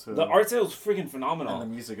style's cool too. The art style is freaking phenomenal. and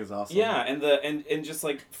the music is awesome. Yeah, and just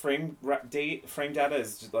like frame data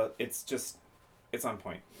is just, it's on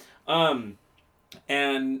point.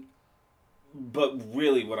 But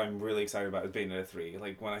really, what I'm really excited about is Bayonetta 3.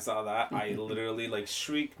 Like when I saw that, I literally like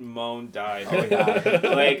shrieked, moaned, died. Oh yeah.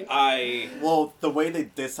 Like I. Well, the way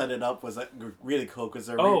they set it up was really cool because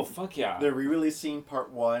Oh fuck yeah! they're re-releasing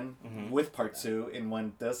part 1 Mhm. with part 2 in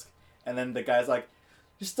one disc, and then the guy's like,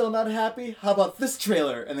 "You're still not happy? How about this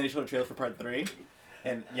trailer?" And then he showed a trailer for part 3,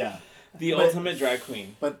 and yeah. The But- ultimate drag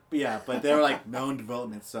queen. But they were like no in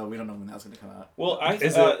development, so we don't know when that's gonna come out. Well,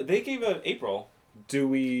 they gave a April. Do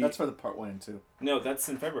we... That's for the part 1 and 2. No, that's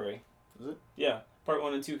in February. Is it? Yeah, part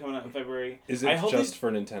 1 and 2 coming out in February. Is I it hope just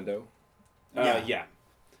for Nintendo? Yeah.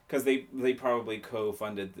 Because they probably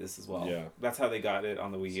co-funded this as well. Yeah. That's how they got it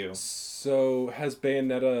on the Wii U. So, has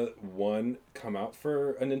Bayonetta 1 come out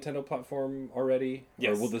for a Nintendo platform already?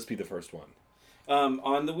 Yes. Or will this be the first one?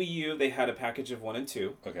 On the Wii U, they had a package of 1 and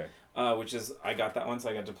 2. Okay. Which is, I got that one, so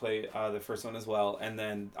I got to play the first one as well. And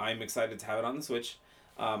then I'm excited to have it on the Switch.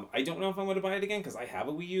 I don't know if I'm going to buy it again because I have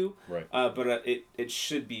a Wii U. Right. But it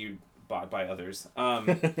should be bought by others. And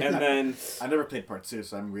then I never played part 2,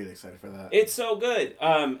 so I'm really excited for that. it's so good.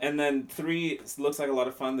 And then 3 looks like a lot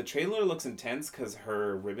of fun. The trailer looks intense because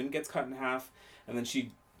her ribbon gets cut in half, and then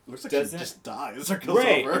she Looks like doesn't- she just dies or goes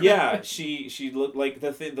right, over. yeah. She looked like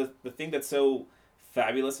the thing that's so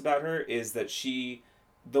fabulous about her is that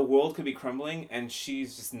the world could be crumbling and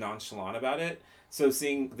she's just nonchalant about it. So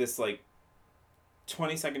seeing this like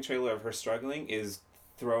 20-second trailer of her struggling is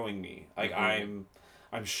throwing me. Like I'm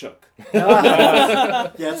shook.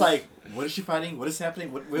 Yeah, it's like, what is she fighting? What is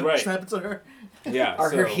happening? What Right. happened to her? Yeah. Are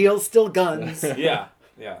so, her heels still guns? Yeah.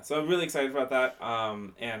 So I'm really excited about that.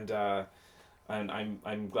 And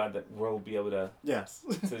I'm glad that we'll be able to Yes.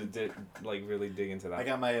 like really dig into that. I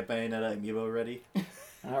got my Bayonetta amiibo ready.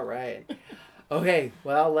 All right. Okay,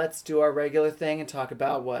 well, let's do our regular thing and talk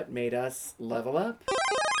about what made us level up.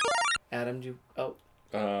 Adam,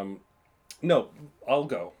 No, I'll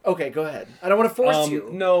go. okay, go ahead. I don't want to force you.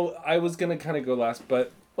 No, I was going to kind of go last,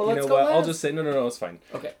 but Well, you let's know go what? I'll last. just say, no, it's fine.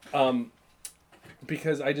 Okay.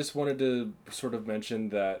 Because I just wanted to sort of mention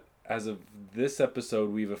that as of this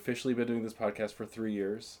episode, we've officially been doing this podcast for 3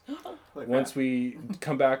 years. Like, Once we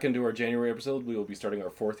come back into our January episode, we will be starting our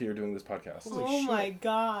 4th year doing this podcast. Holy Oh shit. my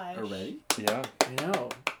gosh. already? Yeah. I know.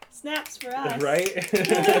 Snaps for us. Right?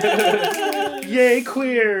 Yay,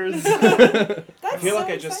 queers! That's I feel so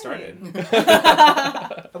like I just exciting.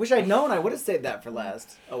 started. I wish I'd known. I would have saved that for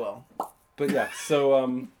last. Oh, well. But yeah, so,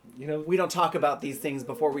 you know, We don't talk about these things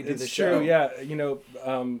before we do the it's show. true, yeah. You know,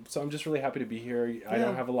 so I'm just really happy to be here. I Yeah.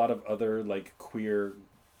 don't have a lot of other, like, queer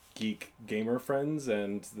geek gamer friends,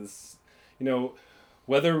 and this, you know,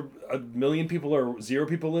 whether 1 million people or 0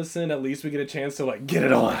 people listen, at least we get a chance to like get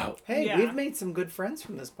it all out. Hey, Yeah. we've made some good friends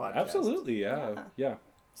from this podcast. Absolutely, yeah.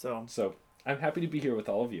 So, So I'm happy to be here with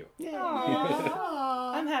all of you.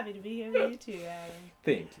 Aw. I'm happy to be here with you too, Adam.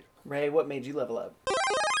 Thank you. Ray, what made you level up?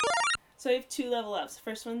 So I have 2 level ups.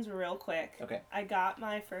 First one's real quick. Okay. I got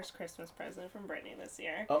my first Christmas present from Brittany this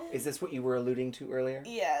year. Oh, is this what you were alluding to earlier?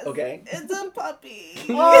 Yes. Okay. It's a puppy.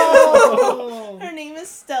 Oh! Her name is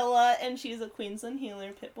Stella, and she's a Queensland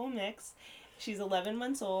Heeler Pit Bull mix. She's 11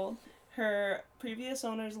 months old. Her previous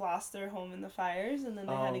owners lost their home in the fires, and then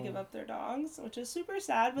they had to give up their dogs, which is super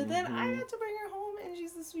sad. But then I got to bring her home, and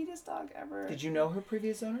she's the sweetest dog ever. Did you know her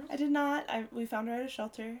previous owner? I did not. We found her at a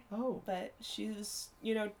shelter, Oh. but she was,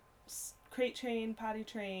 crate trained, potty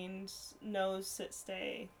trained, nose, sit,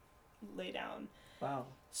 stay, lay down. Wow.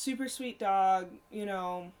 Super sweet dog,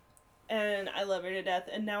 and I love her to death.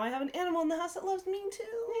 And now I have an animal in the house that loves me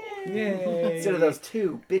too. Yay. Instead of those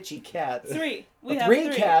 2 bitchy cats. 3. We Oh, have 3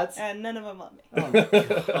 3 cats? and none of them love me. Oh, my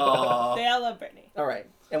God. Aw. They all love Brittany. All right.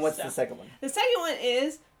 And what's So. the second one? The second one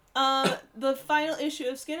is the final issue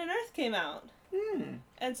of Skin and Earth came out.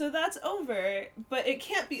 And so that's over, but it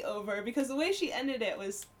can't be over because the way she ended it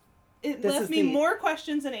was, it This left is me the- more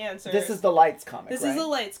questions than answers. This is the Lights comic, This right? is the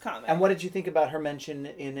Lights comic. And what did you think about her mention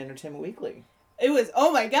in Entertainment Weekly? It was,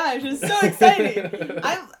 oh my gosh, it was so exciting.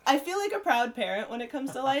 I feel like a proud parent when it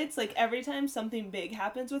comes to Lights. Like, every time something big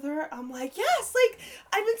happens with her, I'm like, yes, like,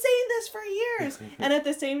 I've been saying this for years. And at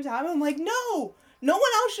the same time, I'm like, no one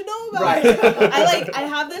else should know about Right. it. I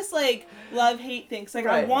have this, like, love-hate thing. 'Cause, like,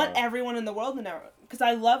 I Right. want everyone in the world to know her. Because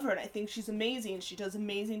I love her, and I think she's amazing. She does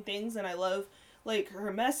amazing things, and I love, like,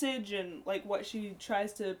 her message and, like, what she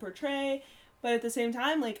tries to portray. But at the same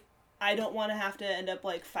time, like, I don't want to have to end up,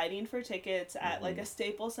 like, fighting for tickets at, like, a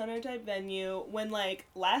Staples Center type venue when, like,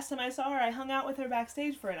 last time I saw her, I hung out with her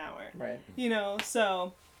backstage for an hour. Right.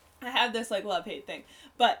 So I have this, like, love-hate thing.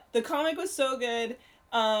 But the comic was so good.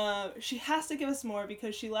 She has to give us more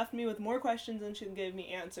because she left me with more questions than she gave me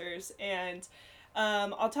answers. And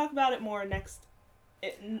I'll talk about it more next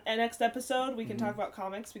episode. We can talk about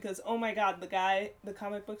comics because, oh my god, the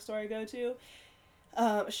comic book store I go to,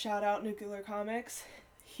 shout out Nuclear Comics,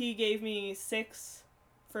 he gave me 6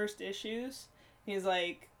 first issues. He's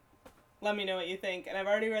like, let me know what you think. And I've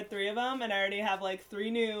already read 3 of them, and I already have, like, 3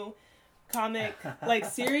 new comic, like,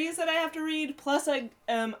 series that I have to read. Plus, I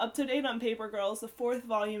am up to date on Paper Girls. The 4th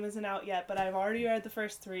volume isn't out yet, but I've already read the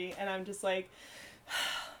first 3, and I'm just like,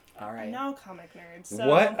 All right. now comic nerd. So.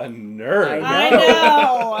 What a nerd. I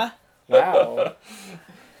know. Wow.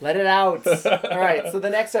 Let it out. All right. So the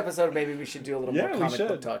next episode, maybe we should do a little more Yeah, we comic book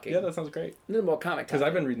should. talking. Yeah, that sounds great. A little more comic Because talking.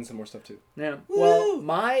 I've been reading some more stuff too. Yeah. Woo! Well,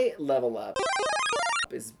 my level up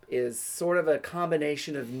is sort of a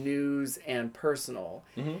combination of news and personal,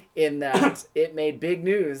 in that it made big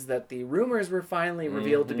news that the rumors were finally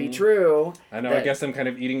revealed to be true. I know, I that- guess I'm kind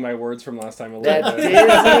of eating my words from last time a little That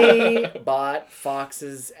bit. Disney bought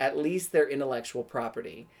Fox's, at least their intellectual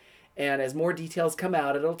property. And as more details come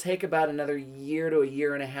out, it'll take about another year to a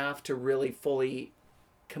year and a half to really fully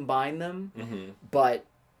combine them. But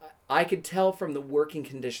I could tell from the working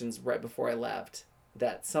conditions right before I left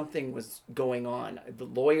that something was going on. The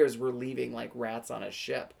lawyers were leaving like rats on a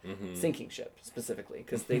ship, sinking ship specifically,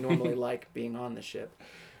 because they normally like being on the ship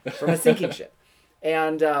from a sinking ship.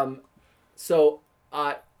 And so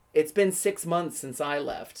it's been 6 months since I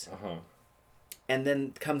left. And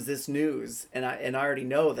then comes this news, and I already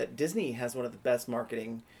know that Disney has one of the best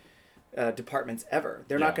marketing departments ever.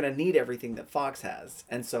 They're not Yeah. going to need everything that Fox has,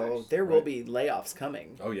 and so there will be layoffs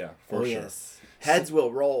coming. Oh yeah, for sure. Yes, heads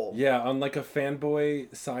will roll. Yeah, on like a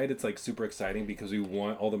fanboy side, it's like super exciting because we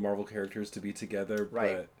want all the Marvel characters to be together.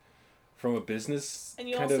 Right. But from a business And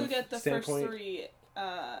you kind also of get the standpoint, first 3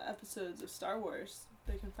 episodes of Star Wars.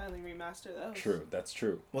 They can finally remaster those. True, that's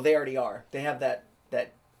true. Well, they already are. They have that.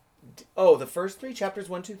 Oh, the first 3 chapters,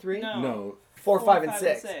 1, 2, 3, No. No, 4, 5, and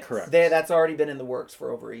 6. correct. That's already been in the works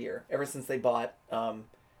for over a year, ever since they bought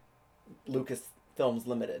Lucasfilms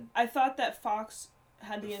Limited. I thought that Fox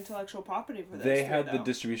had the intellectual property for this. They had the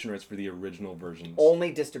distribution rights for the original versions.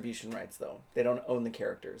 Only distribution rights, though. They don't own the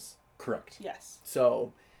characters. Correct. Yes.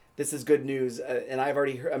 So this is good news, and I've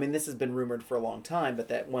already heard. I mean, this has been rumored for a long time, but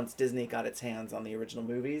that once Disney got its hands on the original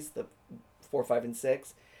movies, the 4, 5, and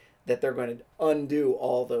 6, that they're going to undo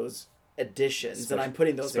all those additions, and I'm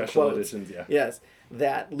putting those in special quotes. editions, yeah. Yes,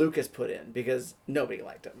 that Lucas put in because nobody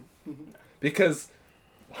liked him. Because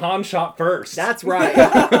Han shot first. That's right.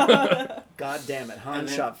 God damn it, Han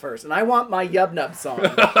shot first, and I want my Yub Nub song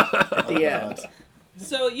at the end.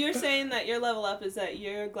 So you're saying that your level up is that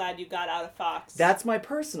you're glad you got out of Fox. That's my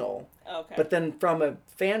personal. Okay. But then from a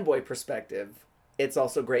fanboy perspective, it's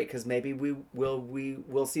also great because maybe we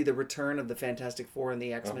will see the return of the Fantastic Four and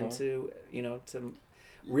the X-Men to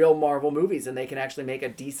real Marvel movies, and they can actually make a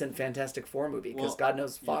decent Fantastic Four movie because God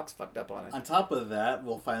knows Fox fucked up on it. On top of that,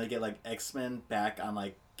 we'll finally get like X-Men back on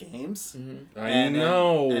like games. I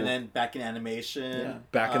know. And then back in animation. Yeah.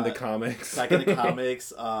 Back in the comics. Back in the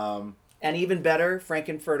comics. And even better,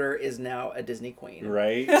 Frankenfurter is now a Disney queen.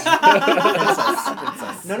 Right?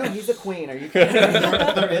 Princess. No, he's a queen. Are you kidding?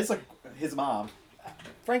 there is his mom.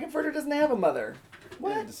 Frankenfurter doesn't have a mother.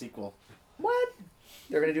 What? What? The sequel. What?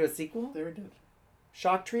 They're gonna do a sequel? They already did.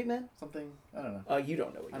 Shock treatment? Something. I don't know. Oh, you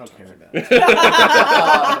don't know what I you're don't talking care. about.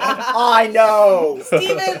 I know.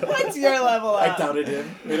 Steven, what's your level up? I doubted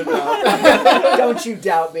him. Made him doubt. Don't you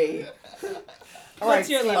doubt me. All right, What's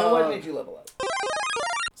your Steven, level what up? made you level up?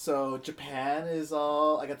 So Japan is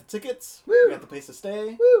all. I got the tickets. Woo. We got the place to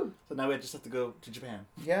stay. Woo. So now we just have to go to Japan,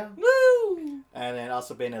 Yeah. Woo! and then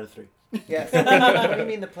also Bayonetta 3. Yes. What do you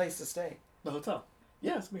mean the place to stay? The hotel.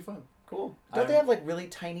 Yeah, it's gonna be fun. Cool. Don't they have like really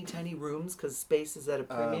tiny rooms because space is at a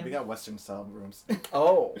premium? We got Western style rooms.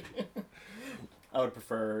 Oh. I would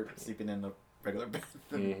prefer sleeping in a regular bed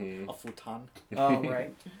than a futon. Oh,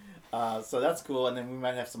 right. So that's cool, and then we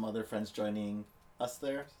might have some other friends joining us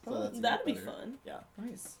there. So that's even That'd be better. fun. Yeah,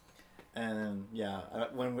 Nice. and then,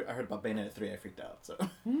 when I heard about Bayonetta 3, I freaked out. So,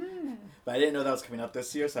 but I didn't know that was coming out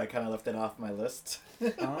this year, so I kind of left it off my list.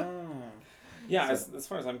 Oh. Yeah, as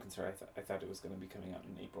far as I'm concerned, I thought it was going to be coming out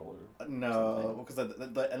in April or No, because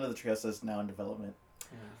the end of the treehouse is now in development.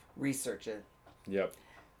 Research it. Yep.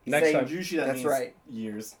 You Next say- time. Usually that That's means right.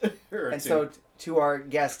 years. or And two. so to our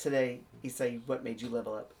guest today, Issei, what made you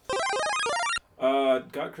level up?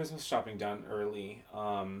 got Christmas shopping done early,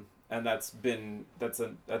 and that's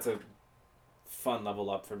a fun level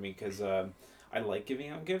up for me because I like giving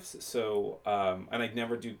out gifts. So and I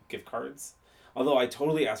never do gift cards, although I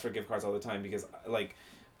totally ask for gift cards all the time because like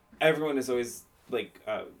everyone is always like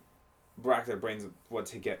rack their brains of what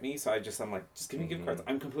to get me. So I'm like, just give me gift cards.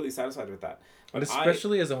 I'm completely satisfied with that. And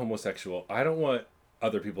especially as a homosexual, I don't want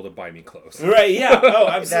other people to buy me clothes. Right, yeah. Oh,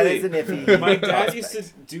 That absolutely. is an iffy. My dad used to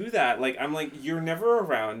do that. Like, I'm like, you're never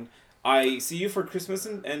around. I see you for Christmas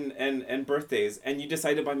and birthdays, and you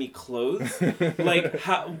decide to buy me clothes? Like,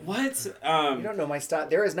 how, what? You don't know my style.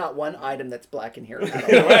 There is not one item that's black in here.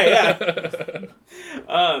 Right, yeah.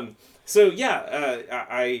 So,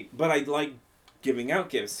 yeah, but I like giving out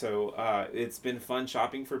gifts, so it's been fun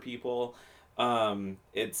shopping for people.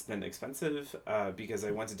 It's been expensive because I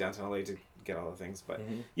went to downtown LA to get all the things, but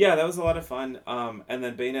yeah, that was a lot of fun. And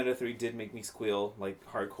then Bayonetta 3 did make me squeal like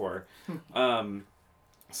hardcore.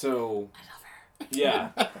 So I love her.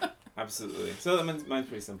 Yeah, absolutely. So mine's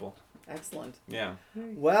pretty simple. Excellent. Yeah.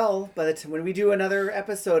 Well, by the time when we do another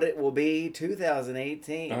episode, it will be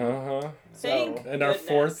 2018. Thank And our goodness.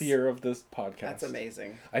 4th year of this podcast. That's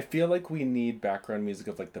amazing. I feel like we need background music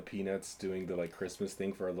of like the Peanuts doing the like Christmas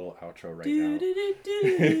thing for a little outro right now.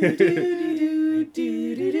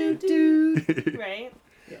 Right?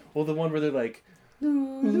 Well, the one where they're like,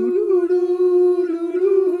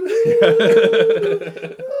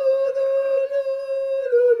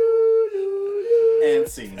 and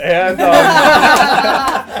scene. and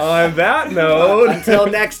on that note, Until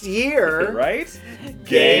next year. right?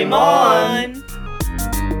 Game on!